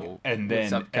 dialogue, and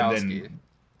then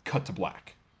cut to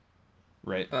black.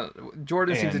 Right.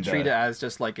 Jordan seems to treat it as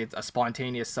just like it's a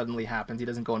spontaneous, suddenly happens. He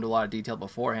doesn't go into a lot of detail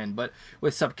beforehand. But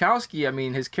with Sapkowski, I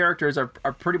mean, his characters are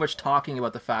pretty much talking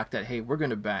about the fact that, hey, we're going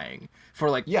to bang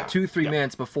for like 2-3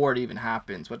 minutes before it even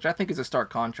happens, which I think is a stark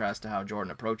contrast to how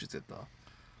Jordan approaches it, though.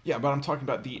 Yeah, but I'm talking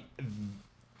about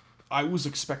I was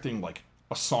expecting like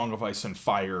A Song of Ice and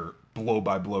Fire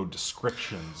blow-by-blow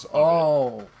descriptions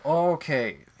of it.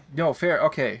 Okay. No, fair.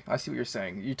 Okay, I see what you're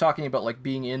saying. You're talking about like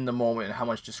being in the moment and how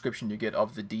much description you get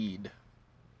of the deed.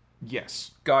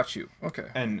 Yes. Got you. Okay.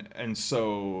 And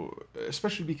so,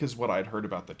 especially because what I'd heard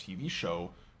about the TV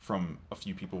show from a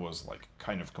few people was like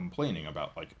kind of complaining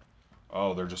about like,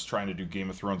 oh, they're just trying to do Game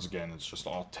of Thrones again. It's just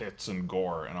all tits and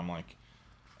gore. And I'm like,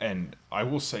 and I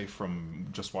will say from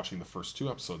just watching the first 2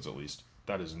 episodes at least,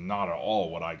 that is not at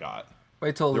all what I got.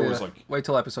 Wait till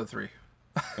episode 3.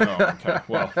 Oh, okay.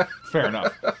 Well, fair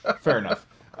enough.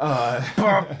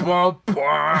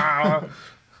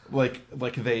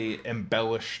 Like they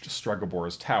embellished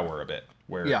Stregobor's tower a bit,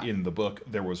 where in the book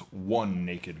there was one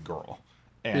naked girl,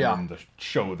 and in the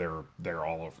show they're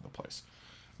all over the place.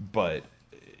 But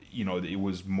it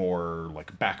was more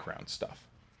like background stuff.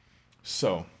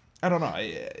 So I don't know,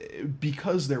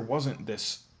 because there wasn't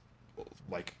this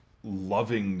like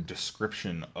loving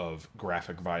description of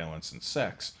graphic violence and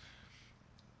sex.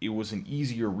 It was an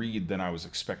easier read than I was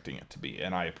expecting it to be,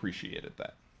 and I appreciated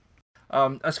that.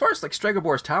 As far as like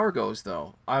Stregobor's Tower goes,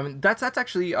 though, that's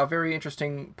actually a very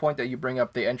interesting point that you bring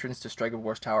up, the entrance to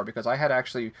Stregobor's Tower, because I had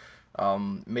actually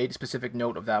made a specific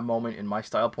note of that moment in my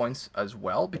style points as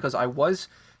well, because I was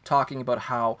talking about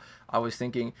how I was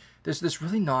thinking there's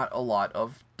really not a lot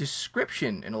of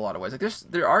description in a lot of ways. Like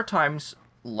there are times,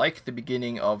 like the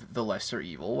beginning of The Lesser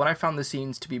Evil, when I found the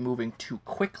scenes to be moving too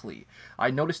quickly. I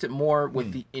noticed it more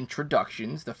with the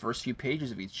introductions, the first few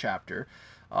pages of each chapter.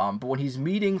 But when he's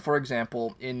meeting, for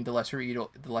example, in The Lesser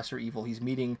Evil, he's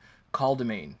meeting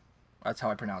Caldemain. That's how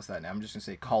I pronounce that now. I'm just going to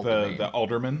say Caldemain. The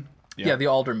alderman? Yeah, the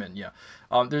alderman, yeah.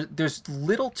 There's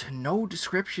little to no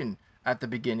description at the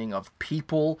beginning of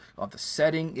people, of the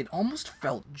setting. It almost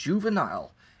felt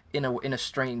juvenile in a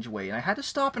strange way. And I had to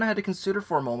stop and I had to consider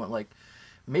for a moment, like,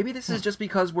 maybe this is just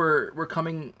because we're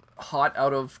coming hot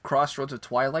out of Crossroads of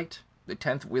Twilight, the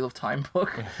 10th Wheel of Time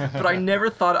book, but I never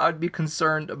thought I'd be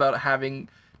concerned about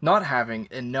not having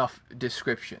enough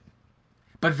description.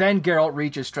 But then Geralt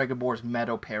reaches Stregobor's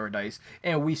Meadow Paradise,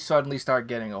 and we suddenly start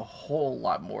getting a whole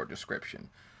lot more description.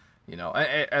 You know,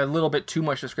 a little bit too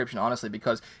much description, honestly,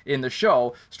 because in the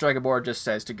show, Stregobor just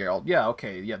says to Geralt, yeah,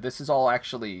 okay, yeah, this is all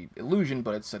actually illusion,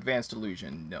 but it's advanced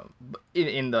illusion. No,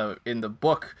 in the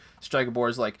book, Stregobor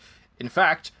is like, in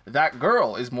fact, that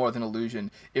girl is more than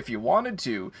illusion. If you wanted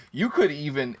to, you could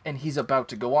even... And he's about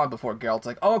to go on before Geralt's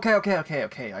like, oh, okay,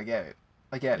 I get it.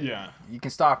 Yeah. You can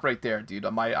stop right there, dude.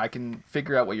 I can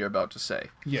figure out what you're about to say.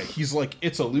 Yeah, he's like,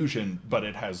 it's illusion, but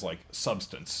it has, like,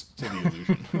 substance to the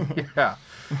illusion. Yeah.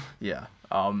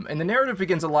 And the narrative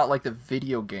begins a lot like the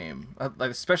video game,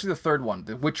 like especially the third one.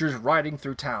 The Witcher's riding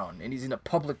through town, and he's in a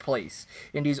public place,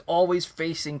 and he's always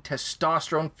facing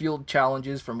testosterone-fueled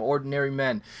challenges from ordinary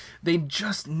men. They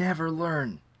just never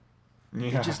learn.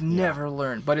 They just never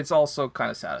learn. But it's also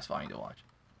kind of satisfying to watch.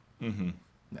 Mm-hmm.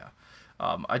 Yeah.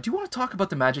 I do want to talk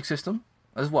about the magic system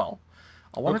as well.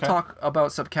 I want to talk about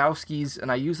Sapkowski's,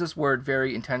 and I use this word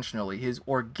very intentionally, his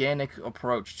organic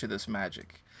approach to this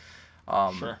magic.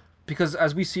 Sure. Because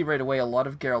as we see right away, a lot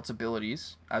of Geralt's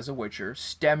abilities as a Witcher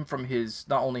stem from his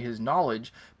not only his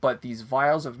knowledge, but these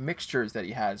vials of mixtures that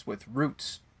he has with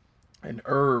roots and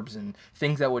herbs and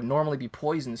things that would normally be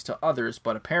poisons to others,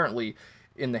 but apparently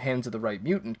in the hands of the right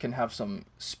mutant can have some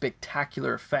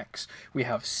spectacular effects. We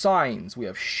have signs, we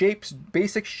have shapes,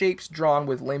 basic shapes drawn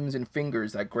with limbs and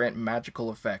fingers that grant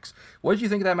magical effects. What did you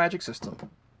think of that magic system?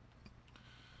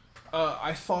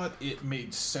 I thought it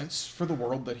made sense for the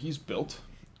world that he's built.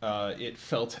 It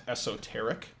felt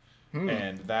esoteric,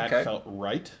 and that felt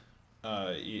right.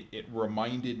 It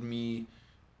reminded me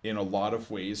in a lot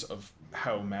of ways of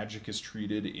how magic is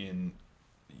treated in,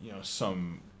 you know,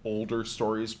 some older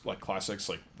stories, like classics,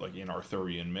 like in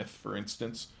Arthurian myth, for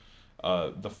instance.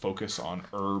 The focus on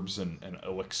herbs and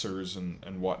elixirs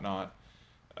and whatnot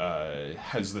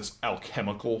has this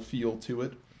alchemical feel to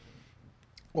it.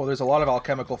 Well, there's a lot of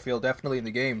alchemical feel definitely in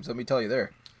the games, let me tell you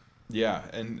there. Yeah,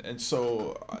 and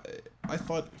so I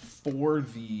thought for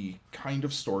the kind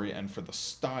of story and for the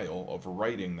style of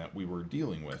writing that we were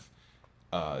dealing with,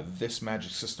 this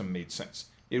magic system made sense.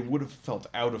 It would have felt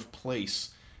out of place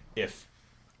if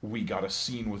we got a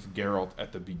scene with Geralt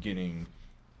at the beginning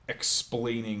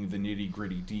explaining the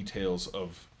nitty-gritty details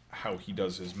of how he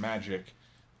does his magic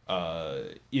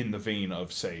in the vein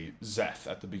of, say, Szeth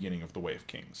at the beginning of The Way of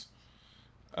Kings.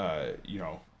 You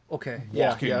know,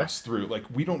 walking us through. Like,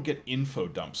 we don't get info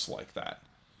dumps like that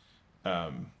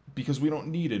because we don't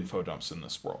need info dumps in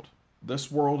this world.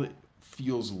 This world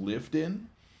feels lived in,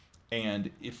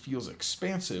 and it feels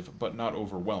expansive, but not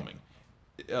overwhelming.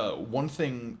 One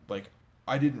thing, like,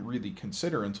 I didn't really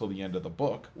consider until the end of the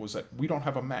book was that we don't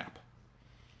have a map.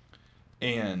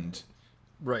 And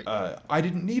I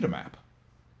didn't need a map.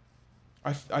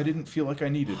 I didn't feel like I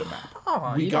needed a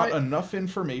map. We got enough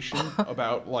information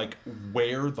about, like,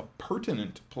 where the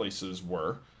pertinent places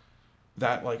were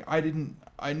that, like,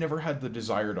 I never had the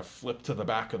desire to flip to the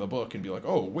back of the book and be like,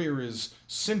 oh, where is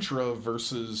Sintra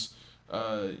versus,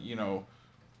 you know,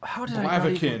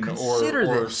 Blaviken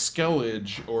or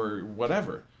Skellige or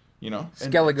whatever, you know?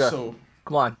 Skellige. So,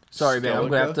 come on, sorry, man. I'm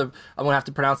Skellige? gonna have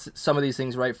to pronounce some of these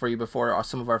things right for you before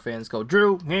some of our fans go,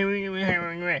 Drew.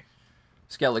 Skellige.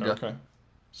 Okay.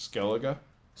 Skellige?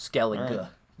 Skellige. Right.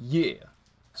 Yeah.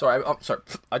 Sorry, I'm sorry.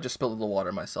 I just spilled a little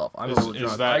water myself. I'm a little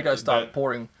drunk. I gotta stop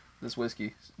pouring this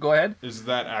whiskey. Go ahead. Is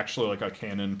that actually like a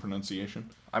canon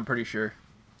pronunciation? I'm pretty sure.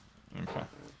 Okay.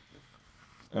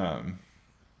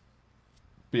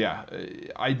 But yeah,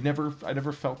 I never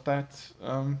felt that.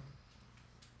 I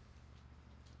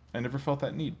never felt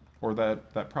that need or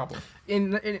that problem.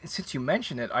 And since you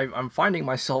mention it, I'm finding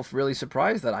myself really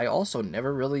surprised that I also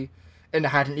never really, and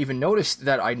hadn't even noticed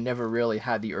that I never really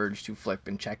had the urge to flip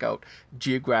and check out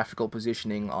geographical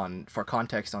positioning for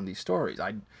context on these stories.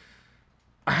 I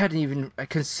hadn't even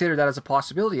considered that as a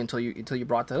possibility until you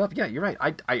brought that up. Yeah, you're right.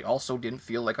 I also didn't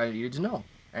feel like I needed to know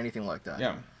anything like that.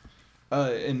 Yeah.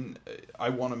 And I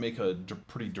want to make a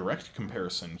pretty direct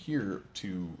comparison here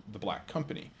to The Black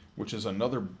Company, which is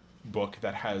another book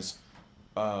that has,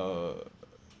 or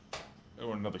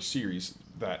another series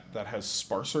that has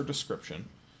sparser description.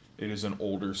 It is an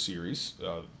older series.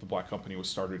 The Black Company was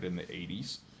started in the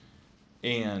 80s,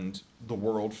 and the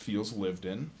world feels lived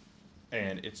in,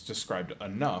 and it's described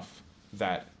enough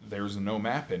that there's no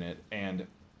map in it, and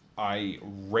I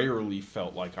rarely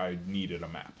felt like I needed a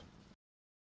map.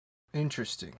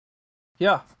 Interesting.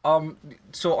 Yeah.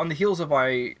 So on the heels of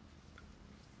my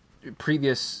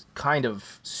previous kind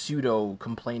of pseudo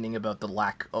complaining about the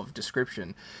lack of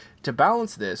description. To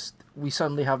balance this, we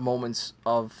suddenly have moments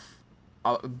of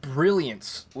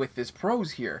brilliance with this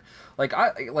prose here.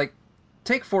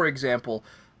 Take for example,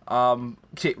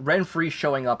 Renfri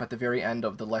showing up at the very end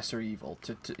of the Lesser Evil.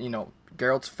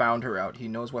 Geralt's found her out. He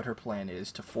knows what her plan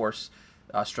is to force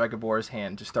Stregobor's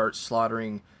hand to start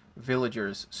slaughtering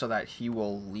villagers so that he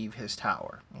will leave his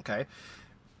tower. Okay,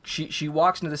 she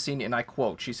walks into the scene and I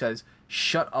quote. She says,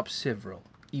 "Shut up, Sivril,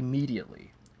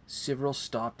 immediately." Sivril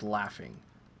stopped laughing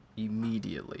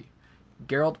immediately.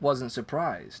 Geralt wasn't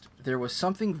surprised. There was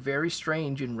something very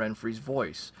strange in Renfri's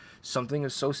voice, something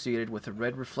associated with the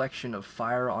red reflection of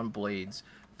fire on blades,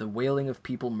 the wailing of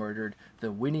people murdered,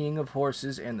 the whinnying of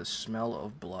horses, and the smell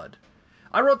of blood.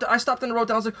 I stopped and wrote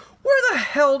down. I was like, "Where the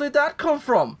hell did that come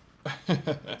from?"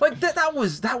 Like that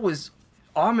was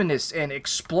ominous and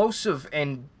explosive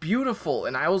and beautiful,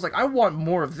 and I was like, I want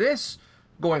more of this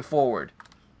going forward.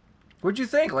 What'd you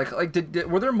think?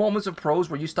 Were there moments of prose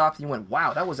where you stopped and you went,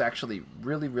 "Wow, that was actually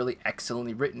really, really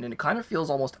excellently written," and it kind of feels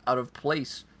almost out of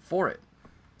place for it?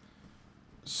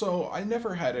 So I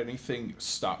never had anything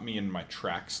stop me in my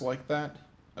tracks like that.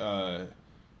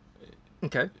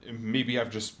 Okay. Maybe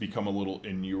I've just become a little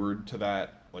inured to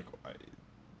that.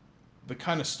 The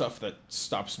kind of stuff that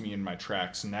stops me in my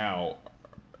tracks now,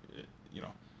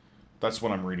 that's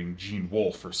when I'm reading Gene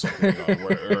Wolfe or something.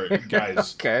 Or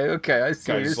guys. Okay, I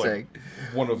see what you're saying.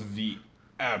 One of the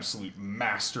absolute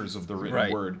masters of the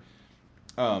written word.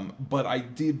 But I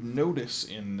did notice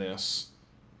in this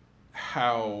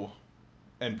how,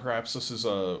 and perhaps this is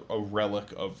a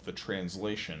relic of the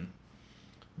translation,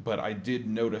 but I did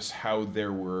notice how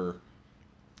there were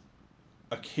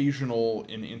occasional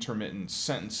and intermittent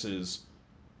sentences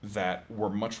that were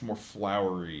much more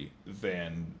flowery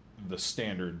than the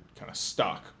standard kind of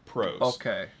stock prose.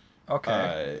 Okay.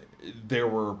 There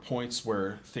were points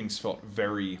where things felt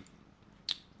very,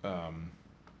 I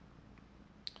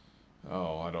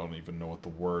don't even know what the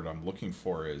word I'm looking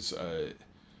for is,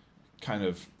 kind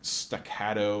of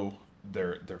staccato.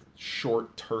 They're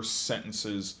short, terse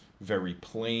sentences, very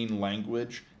plain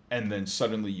language, and then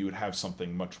suddenly you would have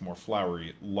something much more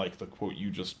flowery, like the quote you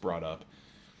just brought up,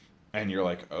 and you're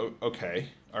like, "Oh, okay,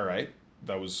 all right,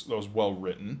 that was well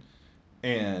written,"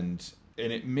 and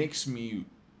it makes me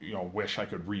wish I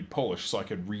could read Polish so I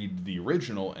could read the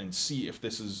original and see if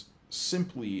this is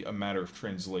simply a matter of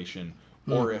translation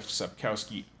or if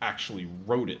Sapkowski actually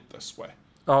wrote it this way.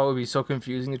 Oh, it would be so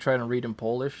confusing to try and read in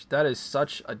Polish. That is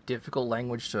such a difficult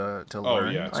language to learn. Oh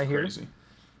yeah, it's crazy.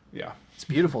 Yeah. It's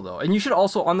beautiful though. And you should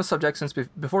also, on the subject, since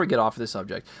before we get off of this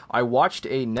subject, I watched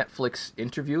a Netflix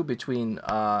interview between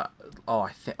I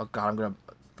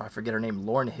forget her name,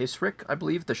 Lauren Hisrick, I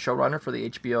believe, the showrunner for the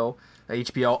HBO.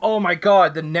 Oh my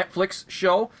God, the Netflix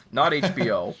show, not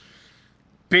HBO.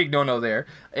 Big no there.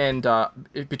 And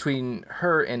between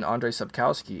her and Andrzej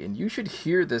Sapkowski, and you should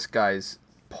hear this guy's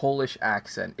Polish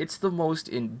accent. It's the most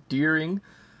endearing,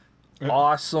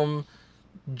 awesome,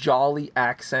 jolly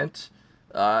accent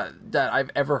that I've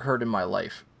ever heard in my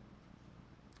life.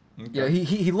 Okay. Yeah,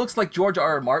 he looks like George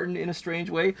R.R. Martin in a strange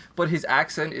way, but his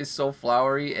accent is so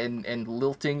flowery and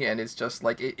lilting, and it's just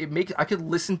like it makes I could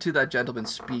listen to that gentleman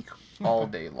speak all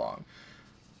day long.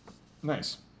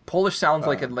 Nice. Polish sounds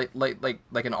like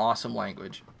an awesome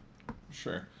language.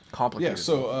 Sure. Complicated. Yeah.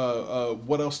 So,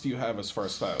 what else do you have as far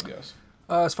as style goes?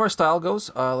 As far as style goes,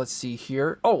 let's see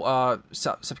here.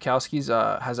 Sapkowski's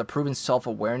has a proven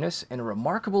self-awareness and a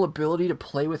remarkable ability to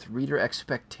play with reader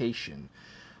expectation.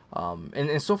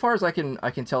 And so far as I can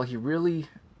tell, he really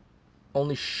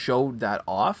only showed that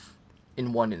off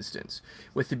in one instance,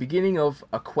 with the beginning of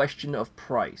A Question of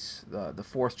Price, the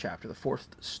fourth chapter, the fourth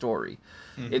story.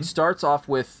 Mm-hmm. It starts off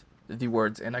with the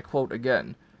words, and I quote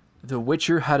again, "The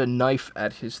Witcher had a knife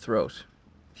at his throat.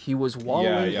 He was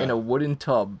wallowing in a wooden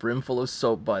tub brimful of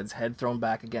soap buds, head thrown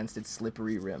back against its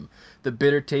slippery rim. The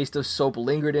bitter taste of soap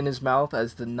lingered in his mouth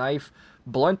as the knife,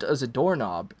 blunt as a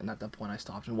doorknob," and at that point I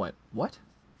stopped and went, "What?"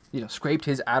 Scraped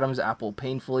his Adam's apple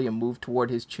painfully and moved toward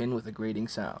his chin with a grating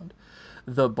sound.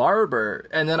 "The barber,"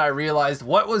 and then I realized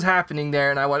what was happening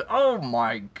there, and I went, "Oh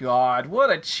my God, what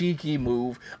a cheeky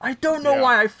move." I don't know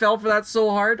why I fell for that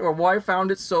so hard, or why I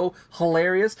found it so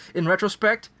hilarious. In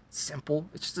retrospect, simple.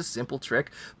 It's just a simple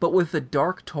trick. But with the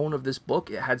dark tone of this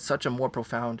book, it had such a more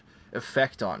profound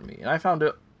effect on me. And I found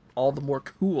it all the more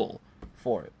cool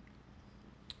for it.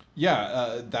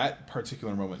 Yeah, that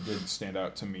particular moment did stand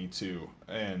out to me too.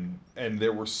 And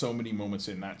there were so many moments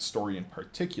in that story in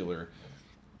particular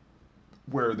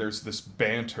where there's this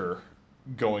banter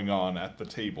going on at the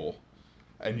table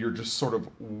and you're just sort of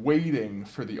waiting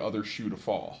for the other shoe to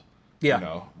fall. You Yeah.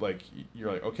 know, like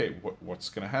you're like, okay, what's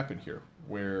gonna happen here?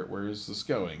 Where is this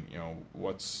going? You know,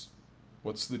 what's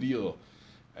the deal?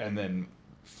 And then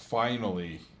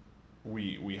finally,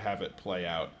 we have it play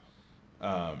out.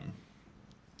 Um,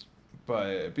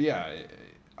 but yeah,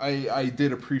 I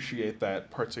did appreciate that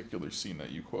particular scene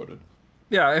that you quoted.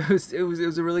 Yeah, it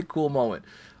was a really cool moment.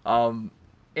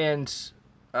 And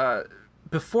uh,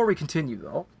 before we continue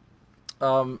though,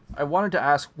 I wanted to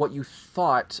ask what you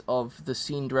thought of the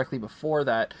scene directly before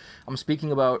that. I'm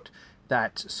speaking about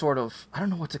that sort of, I don't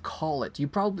know what to call it.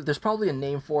 There's probably a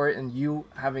name for it, and you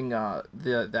having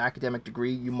the academic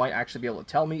degree, you might actually be able to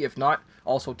tell me. If not,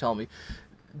 also tell me.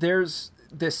 There's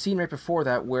this scene right before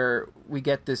that where we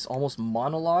get this almost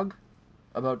monologue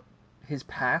about his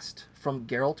past from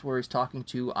Geralt, where he's talking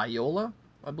to Iola,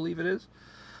 I believe it is.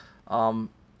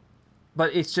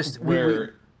 But it's just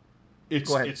Where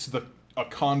go ahead. it's the a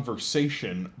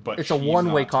conversation, but It's a she's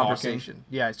one-way not talking. conversation.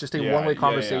 Yeah, it's just a Yeah, one-way yeah,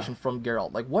 conversation yeah. from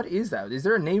Geralt. Like, what is that? Is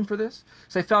there a name for this?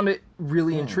 So I found it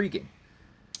really intriguing.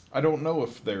 I don't know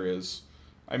if there is.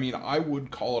 I mean, I would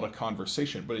call it a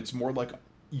conversation, but it's more like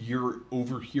you're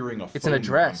overhearing a It's an phone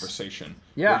address. conversation.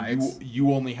 Yeah, where it's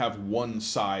you only have one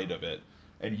side of it,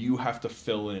 and you have to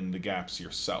fill in the gaps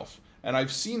yourself. And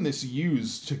I've seen this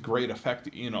used to great effect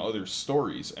in other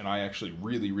stories, and I actually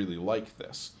really, really like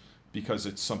this because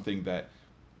it's something that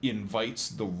invites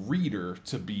the reader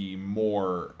to be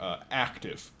more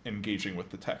active, engaging with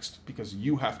the text, because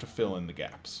you have to fill in the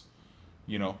gaps.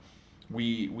 You know,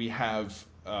 we have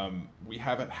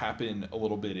it happen a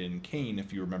little bit in Kane,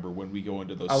 if you remember, when we go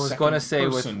into those I was going to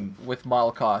second say person. with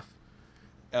Malkoth,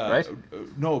 right?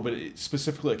 No, but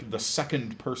specifically like the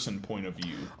second person point of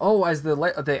view. Oh, as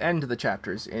the end of the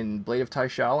chapters in Blade of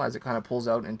Taishal, as it kind of pulls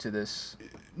out into this.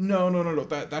 No.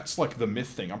 That's like the myth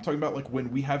thing. I'm talking about like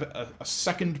when we have a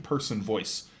second person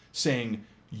voice saying,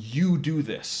 "You do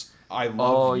this. I love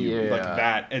Oh you," like yeah.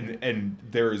 that, and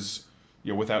there's,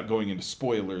 you know, without going into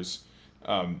spoilers,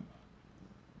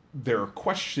 there are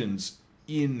questions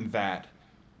in that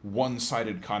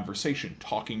one-sided conversation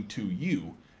talking to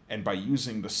you, and by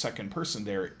using the second person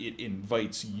there, it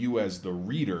invites you as the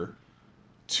reader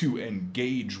to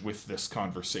engage with this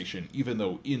conversation, even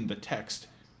though in the text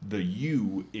the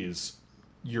you is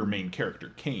your main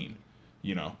character, Kane.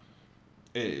 You know,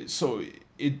 so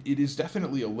it is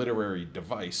definitely a literary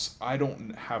device. I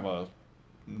don't have a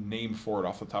name for it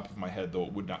off the top of my head, though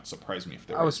it would not surprise me if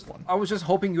there is one. I was just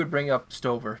hoping you would bring up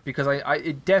Stover, because I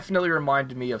it definitely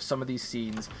reminded me of some of these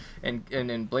scenes and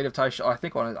in Blade of Taishal. I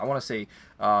think I want to say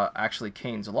actually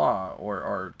Kane's Law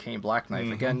or Kane Black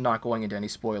Knife. Again, not going into any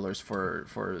spoilers for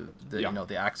the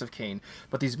the acts of Kane,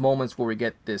 but these moments where we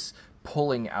get this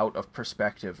pulling out of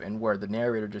perspective and where the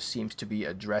narrator just seems to be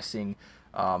addressing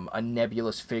a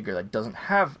nebulous figure that doesn't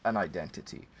have an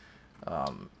identity.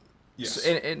 Yes.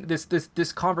 So, and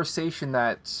this conversation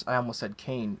that I almost said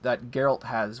Kane, that Geralt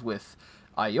has with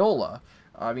Iola,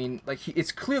 I mean, like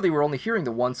it's clearly we're only hearing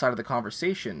the one side of the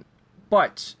conversation,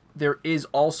 but there is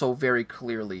also very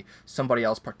clearly somebody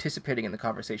else participating in the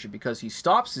conversation, because he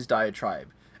stops his diatribe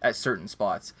at certain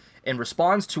spots and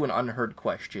responds to an unheard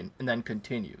question and then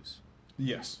continues.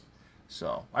 Yes.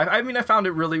 So I mean, I found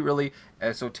it really, really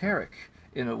esoteric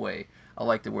in a way. I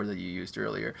like the word that you used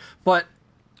earlier, but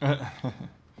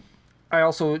I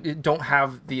also don't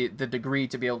have the degree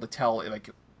to be able to tell, like,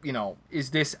 you know,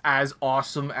 is this as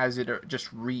awesome as it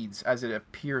just reads, as it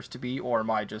appears to be, or am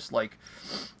I just like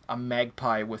a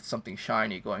magpie with something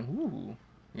shiny going, ooh,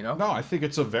 you know? No, I think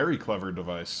it's a very clever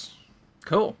device.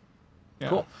 Cool. Yeah.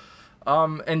 Cool.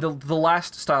 And the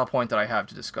last style point that I have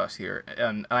to discuss here,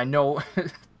 and I know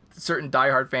certain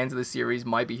diehard fans of the series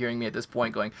might be hearing me at this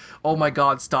point going, oh my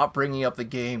god, stop bringing up the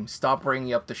game, stop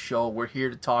bringing up the show, we're here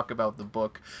to talk about the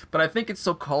book. But I think it's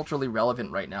so culturally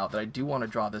relevant right now that I do want to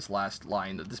draw this last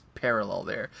line, this parallel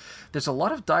there. There's a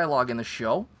lot of dialogue in the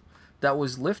show that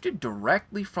was lifted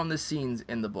directly from the scenes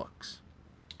in the books.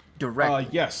 Directly.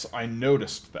 Yes, I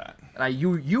noticed that. And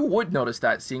you would notice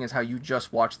that, seeing as how you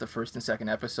just watched the first and second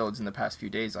episodes in the past few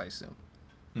days, I assume.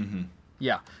 Mm-hmm.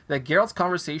 Yeah, that Geralt's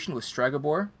conversation with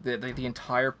Stregobor, the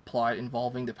entire plot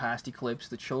involving the past eclipse,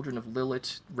 the children of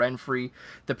Lilith, Renfri,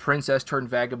 the princess turned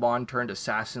vagabond turned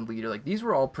assassin leader, like these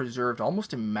were all preserved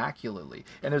almost immaculately.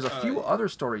 And there's a few other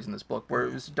stories in this book where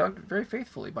it was done very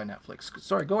faithfully by Netflix.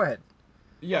 Sorry, go ahead.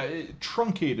 Yeah, it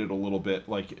truncated a little bit.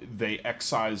 Like they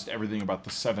excised everything about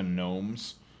the seven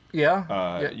gnomes.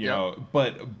 Yeah. You know,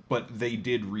 but they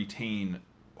did retain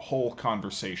whole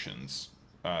conversations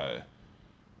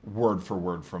word for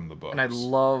word from the books. And I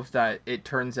love that it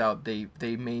turns out they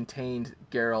maintained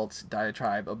Geralt's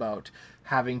diatribe about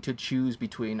having to choose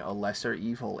between a lesser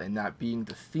evil and that being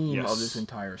the theme of this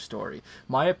entire story.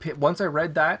 Once I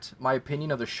read that, my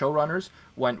opinion of the showrunners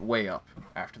went way up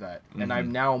after that. And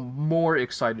I'm now more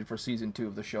excited for season 2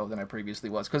 of the show than I previously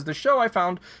was. Because the show I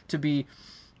found to be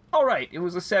all right. It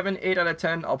was a 7, 8 out of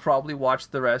 10. I'll probably watch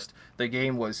the rest. The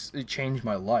game it changed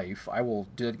my life. I will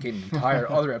dedicate an entire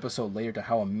other episode later to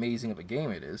how amazing of a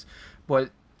game it is.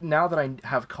 But now that I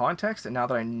have context and now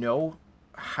that I know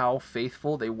how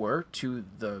faithful they were to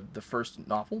the first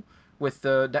novel with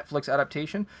the Netflix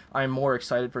adaptation, I'm more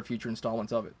excited for future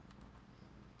installments of it.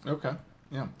 Okay.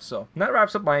 Yeah. So that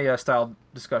wraps up my style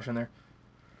discussion there.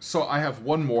 So I have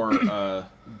one more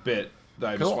bit that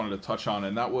I just wanted to touch on,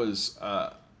 and that was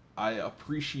I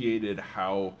appreciated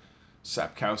how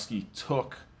Sapkowski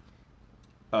took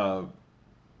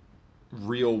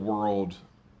real world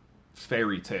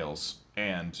fairy tales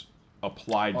and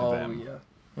applied them. Oh, yeah.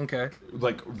 Okay.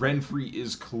 Like, Renfri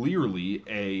is clearly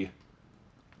a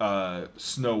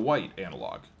Snow White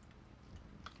analog,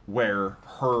 where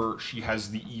she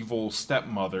has the evil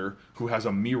stepmother who has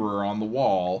a mirror on the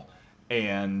wall,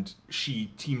 and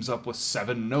she teams up with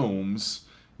 7 gnomes,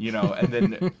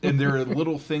 and there are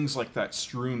little things like that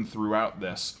strewn throughout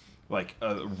this, like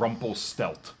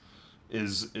Rumpelstiltskin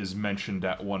is mentioned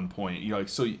at one point.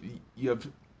 So you have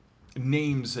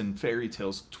names and fairy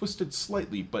tales twisted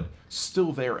slightly, but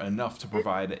still there enough to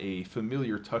provide a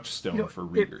familiar touchstone for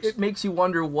readers. It makes you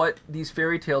wonder what these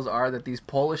fairy tales are that these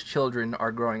Polish children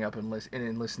are growing up and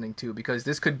listening to, because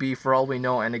this could be, for all we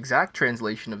know, an exact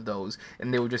translation of those,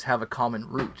 and they would just have a common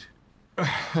root.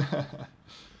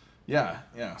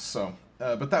 Yeah. So,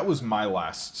 but that was my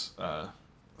last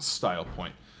style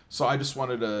point. So I just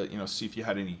wanted to, see if you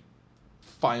had any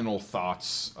final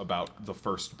thoughts about the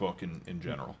first book in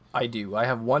general. I do. I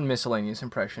have one miscellaneous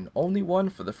impression, only one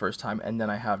for the first time, and then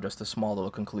I have just a small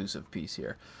little conclusive piece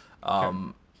here. Okay.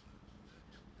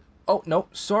 Oh, no,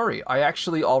 sorry. I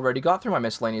actually already got through my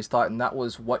miscellaneous thought, and that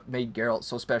was what made Geralt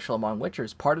so special among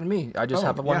Witchers. Pardon me. I just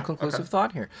have one conclusive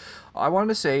thought here. I wanted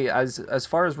to say, as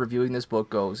far as reviewing this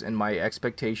book goes, and my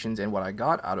expectations and what I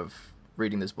got out of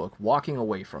reading this book, walking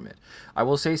away from it, I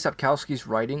will say Sapkowski's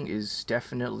writing is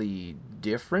definitely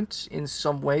different in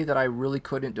some way that I really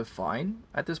couldn't define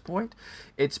at this point.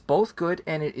 It's both good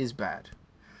and it is bad.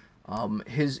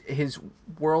 His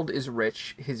world is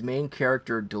rich, his main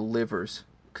character delivers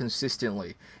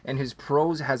consistently, and his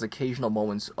prose has occasional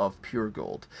moments of pure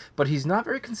gold, but he's not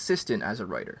very consistent as a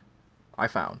writer. I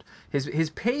found his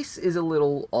pace is a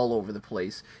little all over the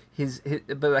place.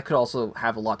 But that could also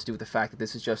have a lot to do with the fact that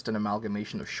this is just an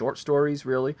amalgamation of short stories,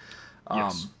 really.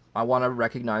 Yes. I want to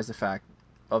recognize the fact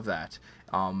of that.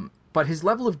 But his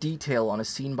level of detail on a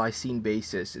scene-by-scene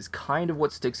basis is kind of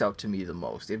what sticks out to me the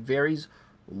most. It varies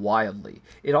wildly.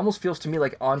 It almost feels to me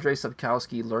like Andrzej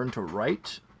Sapkowski learned to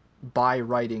write by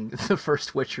writing the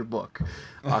first Witcher book.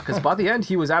 Because by the end,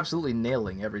 he was absolutely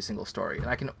nailing every single story. And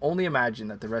I can only imagine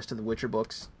that the rest of the Witcher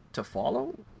books to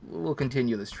follow will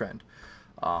continue this trend.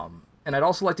 And I'd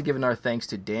also like to give another thanks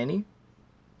to Danny,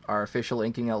 our official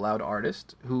Inking Out Loud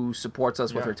artist, who supports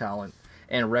us with her talent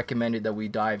and recommended that we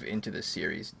dive into this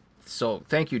series. So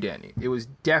thank you, Danny. It was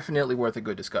definitely worth a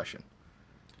good discussion.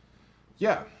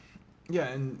 Yeah,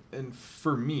 and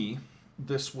for me,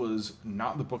 this was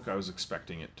not the book I was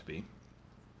expecting it to be,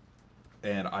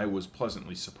 and I was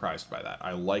pleasantly surprised by that.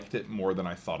 I liked it more than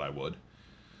I thought I would.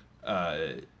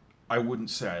 I wouldn't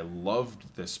say I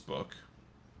loved this book.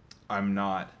 I'm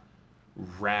not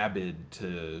rabid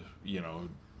to,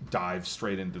 dive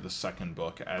straight into the second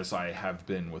book as I have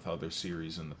been with other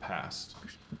series in the past.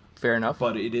 Fair enough.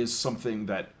 But it is something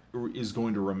that is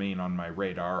going to remain on my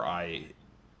radar. I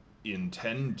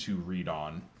intend to read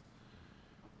on.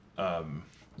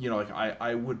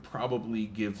 I would probably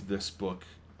give this book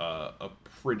a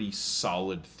pretty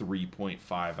solid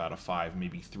 3.5 out of 5,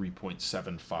 maybe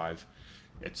 3.75.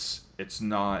 It's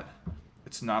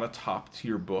not a top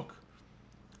tier book,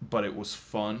 but it was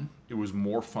fun. It was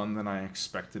more fun than I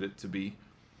expected it to be.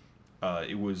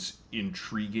 It was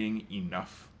intriguing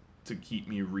enough to keep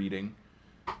me reading.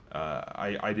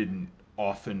 I didn't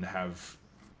often have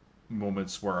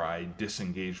moments where I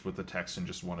disengaged with the text and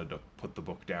just wanted to put the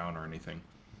book down or anything.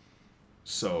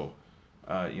 So,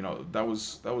 that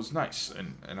was nice,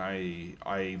 and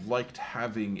I liked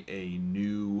having a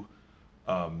new,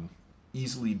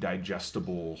 easily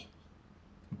digestible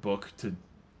book to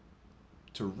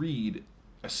read,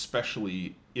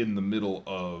 especially in the middle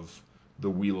of the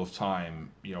Wheel of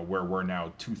Time, where we're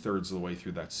now 2/3 of the way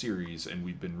through that series, and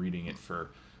we've been reading it for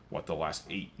the last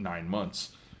 8-9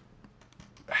 months.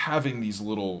 having these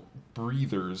little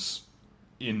breathers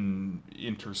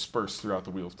interspersed throughout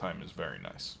the Wheel of Time is very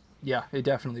nice. Yeah, it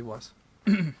definitely was.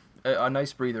 A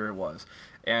nice breather it was.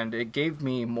 And it gave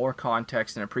me more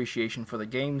context and appreciation for the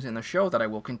games and the show that I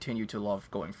will continue to love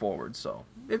going forward. So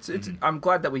it's I'm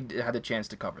glad that we had a chance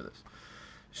to cover this.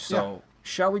 So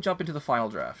shall we jump into the final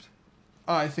draft?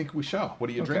 I think we shall. What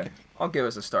are you drinking? I'll give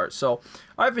us a start. So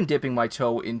I've been dipping my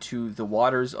toe into the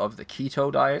waters of the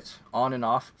keto diet on and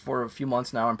off for a few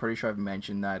months now. I'm pretty sure I've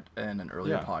mentioned that in an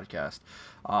earlier podcast.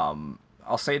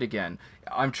 I'll say it again.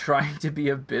 I'm trying to be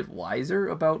a bit wiser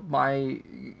about my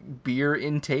beer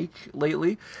intake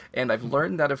lately, and I've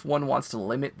learned that if one wants to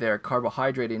limit their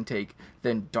carbohydrate intake,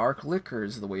 then dark liquor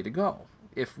is the way to go,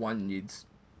 if one needs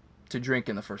to drink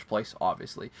in the first place,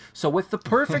 obviously. So with the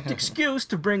perfect excuse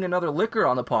to bring another liquor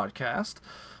on the podcast,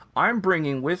 I'm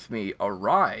bringing with me a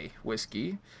rye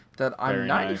whiskey that I'm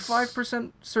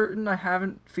 95% certain I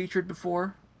haven't featured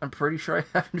before. I'm pretty sure I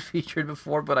haven't featured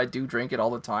before, but I do drink it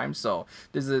all the time, so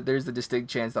there's the distinct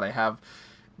chance that I have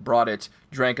brought it,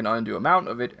 drank an undue amount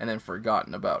of it, and then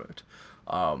forgotten about it.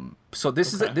 So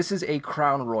this is a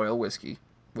Crown Royal whiskey,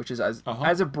 which is as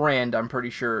a brand, I'm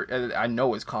pretty sure, I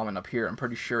know is common up here. I'm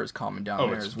pretty sure it's common down there as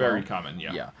well. Oh, it's very common,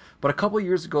 yeah. Yeah, but a couple of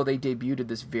years ago, they debuted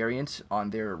this variant on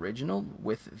their original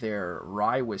with their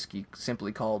rye whiskey,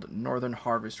 simply called Northern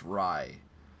Harvest Rye.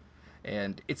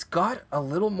 And it's got a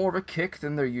little more of a kick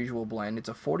than their usual blend. It's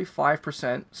a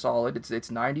 45% solid. It's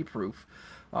 90 proof.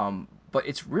 But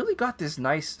it's really got this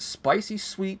nice, spicy,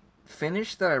 sweet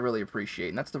finish that I really appreciate.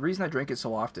 And that's the reason I drink it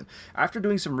so often. After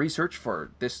doing some research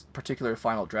for this particular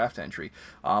final draft entry,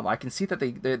 I can see that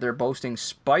they're boasting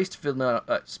spiced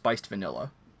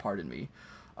vanilla. Pardon me.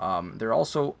 They're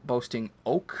also boasting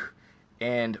oak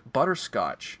and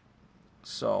butterscotch.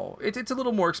 So it's a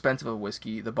little more expensive of a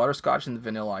whiskey. The butterscotch and the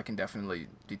vanilla I can definitely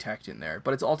detect in there,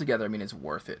 but it's altogether, I mean, it's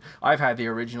worth it. I've had the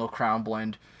original Crown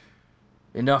blend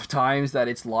enough times that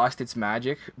it's lost its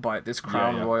magic, but this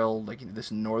Crown Royal, like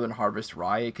this Northern Harvest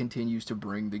Rye, it continues to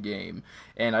bring the game,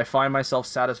 and I find myself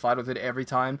satisfied with it every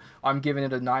time. I'm giving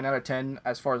it a 9 out of 10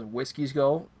 as far as whiskeys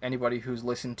go. Anybody who's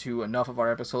listened to enough of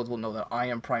our episodes will know that I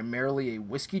am primarily a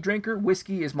whiskey drinker.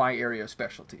 Whiskey is my area of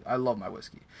specialty. I love my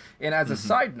whiskey. And as a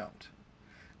side note,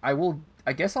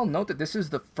 I guess I'll note that this is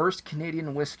the first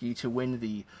Canadian whiskey to win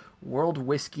the World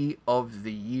Whiskey of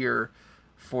the Year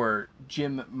for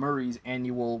Jim Murray's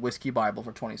annual Whiskey Bible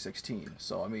for 2016.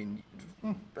 So, I mean,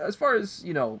 as far as,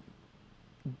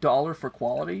 dollar for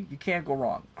quality, you can't go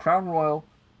wrong. Crown Royal,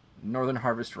 Northern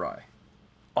Harvest Rye.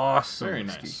 Awesome Very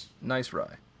whiskey. nice. Nice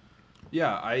rye.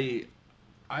 Yeah,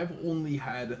 I've only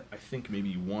had, I think,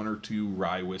 maybe 1 or 2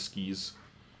 rye whiskeys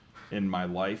in my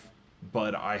life,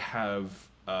 but I have...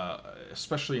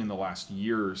 especially in the last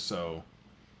year or so,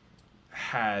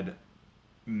 had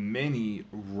many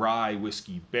rye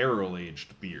whiskey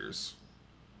barrel-aged beers.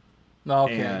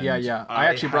 Okay, and yeah. I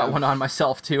actually brought one on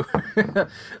myself, too.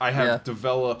 I have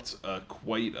developed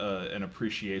quite an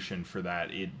appreciation for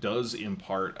that. It does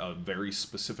impart a very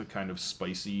specific kind of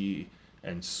spicy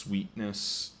and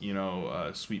sweetness,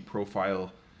 sweet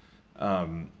profile.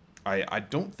 I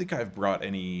don't think I've brought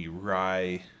any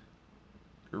rye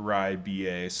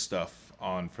BA stuff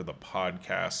on for the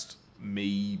podcast,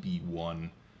 maybe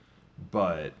one,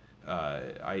 but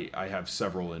I have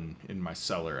several in my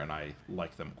cellar, and I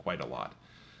like them quite a lot.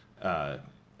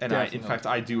 And in fact,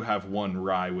 I do have one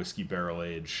rye whiskey barrel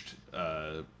aged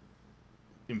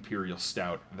Imperial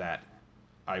Stout that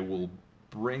I will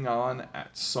bring on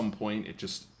at some point.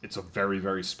 It's a very,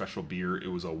 very special beer. It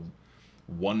was a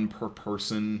 1 per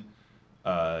person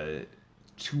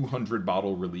 200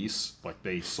 bottle release. Like,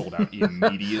 they sold out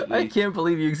immediately. I can't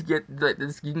believe you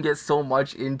can get so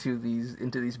much into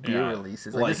these beer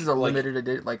releases. Like, this is a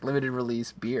limited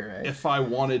release beer. Right? If I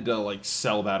wanted to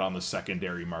sell that on the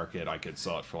secondary market, I could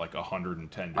sell it for $110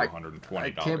 to $120.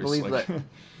 I can't believe that.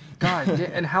 God,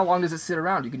 and how long does it sit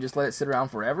around? You can just let it sit around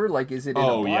forever? Like, is it in a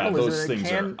bottle? Yeah, those is it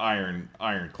things are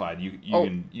ironclad. You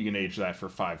can age that for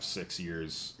 5-6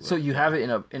 years. So you have it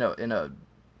in a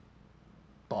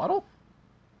bottle?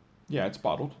 Yeah, it's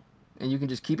bottled. And you can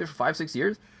just keep it for 5-6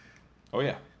 years? Oh,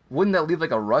 yeah. Wouldn't that leave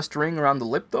a rust ring around the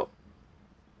lip, though?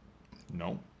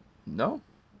 No. No?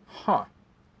 Huh.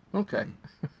 Okay.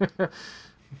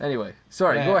 Anyway,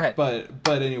 sorry, go ahead. But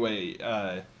anyway...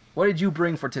 what did you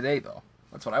bring for today, though?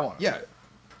 That's what I want to know.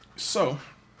 So,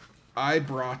 I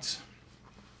brought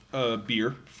a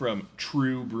beer from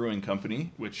True Brewing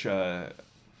Company, which...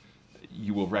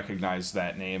 you will recognize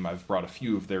that name. I've brought a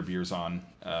few of their beers on.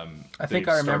 I think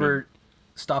I remember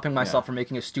stopping myself from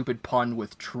making a stupid pun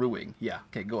with truing. Yeah.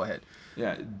 Okay, go ahead.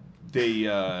 Yeah,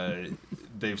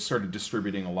 they've started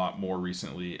distributing a lot more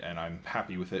recently, and I'm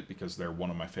happy with it because they're one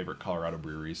of my favorite Colorado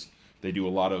breweries. They do a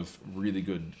lot of really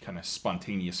good kind of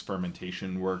spontaneous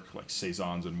fermentation work, like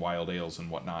saisons and wild ales and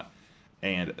whatnot.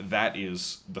 And that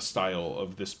is the style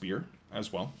of this beer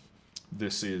as well.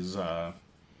 This is a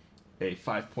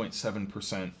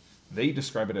 5.7%. They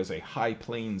describe it as a High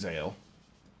Plains ale,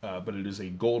 but it is a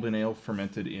golden ale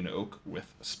fermented in oak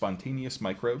with spontaneous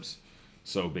microbes.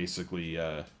 So basically,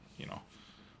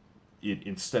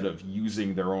 instead of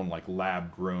using their own like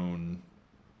lab-grown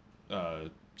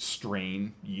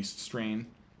yeast strain,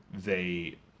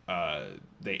 they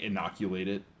inoculate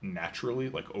it naturally,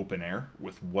 like open air,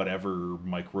 with whatever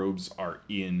microbes are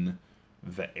in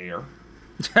the air.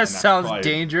 That sounds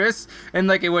dangerous, and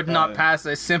like it would not pass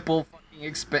a simple fucking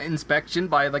inspection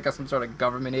by like some sort of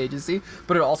government agency.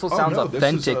 But it also sounds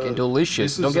authentic and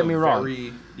delicious. Don't get me wrong.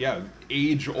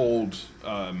 Age-old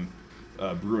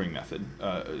brewing method.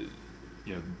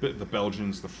 The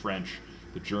Belgians, the French,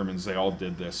 the Germans, they all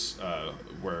did this.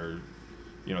 Where,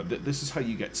 this is how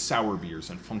you get sour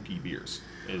beers and funky beers,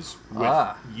 is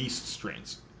with yeast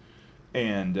strains.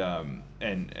 And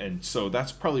so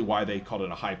that's probably why they called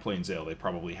it a High Plains ale. They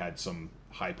probably had some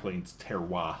High Plains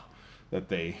terroir that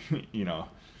they,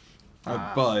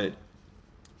 but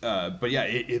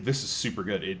yeah, this is super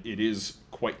good. It is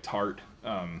quite tart.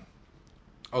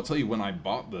 I'll tell you, when I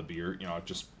bought the beer,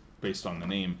 just based on the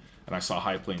name, and I saw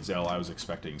High Plains ale, I was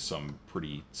expecting some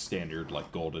pretty standard,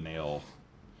 like golden ale,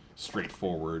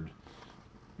 straightforward,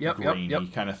 grainy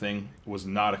kind of thing. Was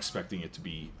not expecting it to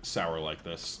be sour like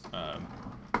this,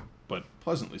 but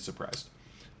pleasantly surprised.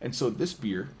 And so this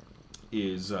beer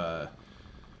is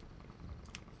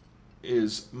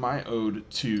my ode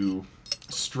to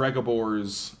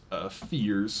Stregobor's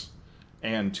fears,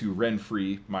 and to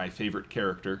Renfri, my favorite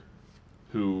character,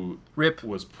 who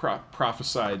was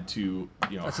prophesied to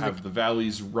have the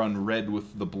valleys run red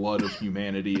with the blood of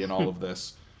humanity and all of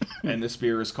this. And this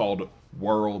beer is called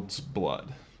World's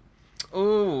Blood.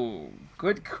 Ooh,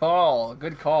 good call.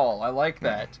 Good call. I like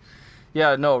that.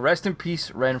 Yeah, no, rest in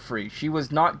peace, Renfri. She was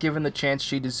not given the chance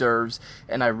she deserves,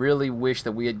 and I really wish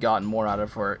that we had gotten more out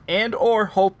of her, and or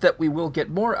hope that we will get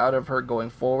more out of her going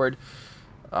forward.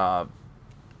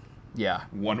 Yeah.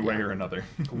 One way or another.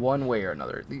 One way or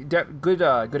another.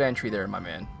 Good entry there, my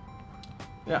man.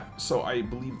 Yeah, so I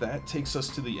believe that takes us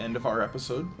to the end of our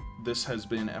episode. This has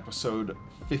been episode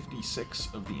 56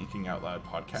 of the Inking Out Loud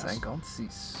podcast.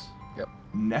 56. Yep.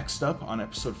 Next up, on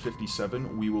episode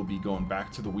 57, we will be going back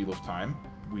to the Wheel of Time.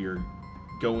 We are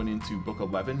going into book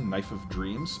 11, Knife of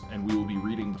Dreams, and we will be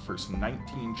reading the first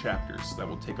 19 chapters that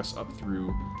will take us up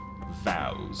through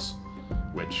Vows,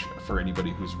 which, for anybody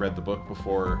who's read the book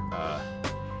before,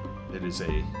 it is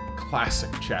a classic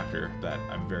chapter that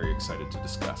I'm very excited to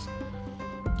discuss.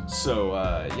 So,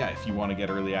 if you want to get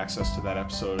early access to that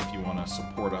episode, if you want to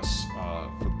support us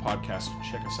for the podcast,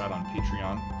 check us out on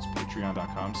Patreon. It's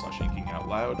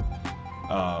patreon.com/inkingoutloud.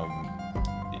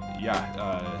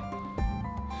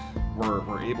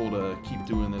 We're able to keep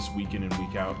doing this week in and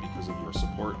week out because of your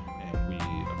support, and we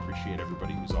appreciate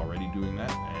everybody who's already doing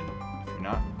that. And if you're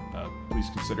not, please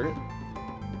consider it.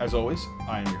 As always,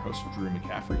 I am your host, Drew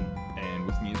McCaffrey, and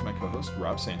with me is my co-host,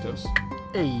 Rob Santos.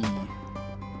 Hey.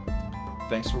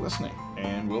 Thanks for listening,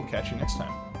 and we'll catch you next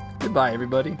time. Goodbye,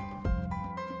 everybody.